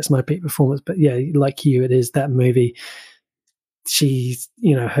character that gets my peak performance. But yeah, like you, it is that movie. She's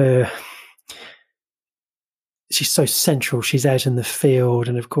so central. She's out in the field,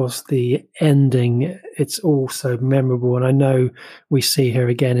 and of course the ending, it's all so memorable. And I know we see her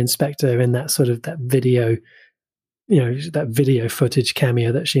again in Spectre in that sort of that video, that video footage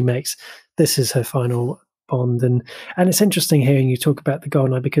cameo that she makes. This is her final Bond, and it's interesting hearing you talk about the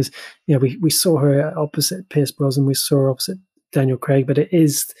GoldenEye, because we saw her opposite Pierce Brosnan, we saw her opposite Daniel Craig, but it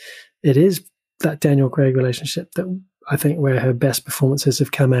is that Daniel Craig relationship that I think where her best performances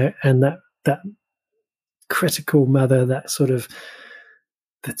have come out, and that critical mother, that sort of,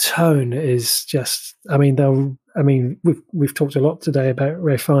 the tone is just, we've talked a lot today about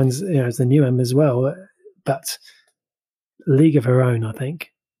Ralph Fiennes as the new M as well, but League of Her Own, I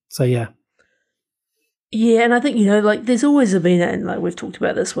think. So yeah, and I think there's always been, and we've talked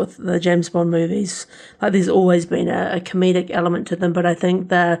about this with the James Bond movies, there's always been a comedic element to them, but I think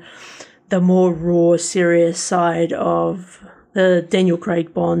the more raw, serious side of the Daniel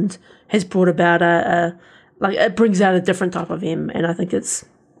Craig Bond has brought about it brings out a different type of M, and I think it's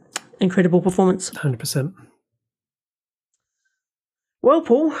incredible performance. 100%. Well,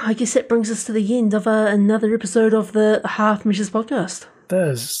 Paul, I guess that brings us to the end of another episode of the Half Measures podcast.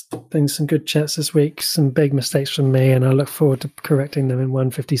 There's been some good chats this week, some big mistakes from me, and I look forward to correcting them in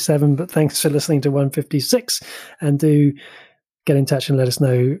 157. But thanks for listening to 156, and do get in touch and let us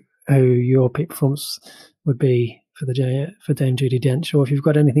know who your peak performance would be for Dame Judi Dench, or if you've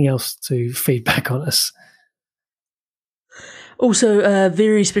got anything else to feedback on us. Also, a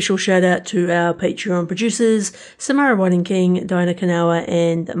very special shout out to our Patreon producers, Samara Whiting King, Diana Kanawa,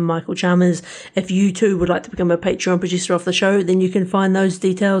 and Michael Chalmers. If you too would like to become a Patreon producer of the show, then you can find those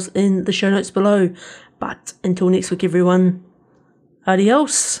details in the show notes below. But until next week, everyone,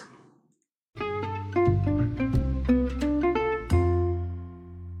 adios.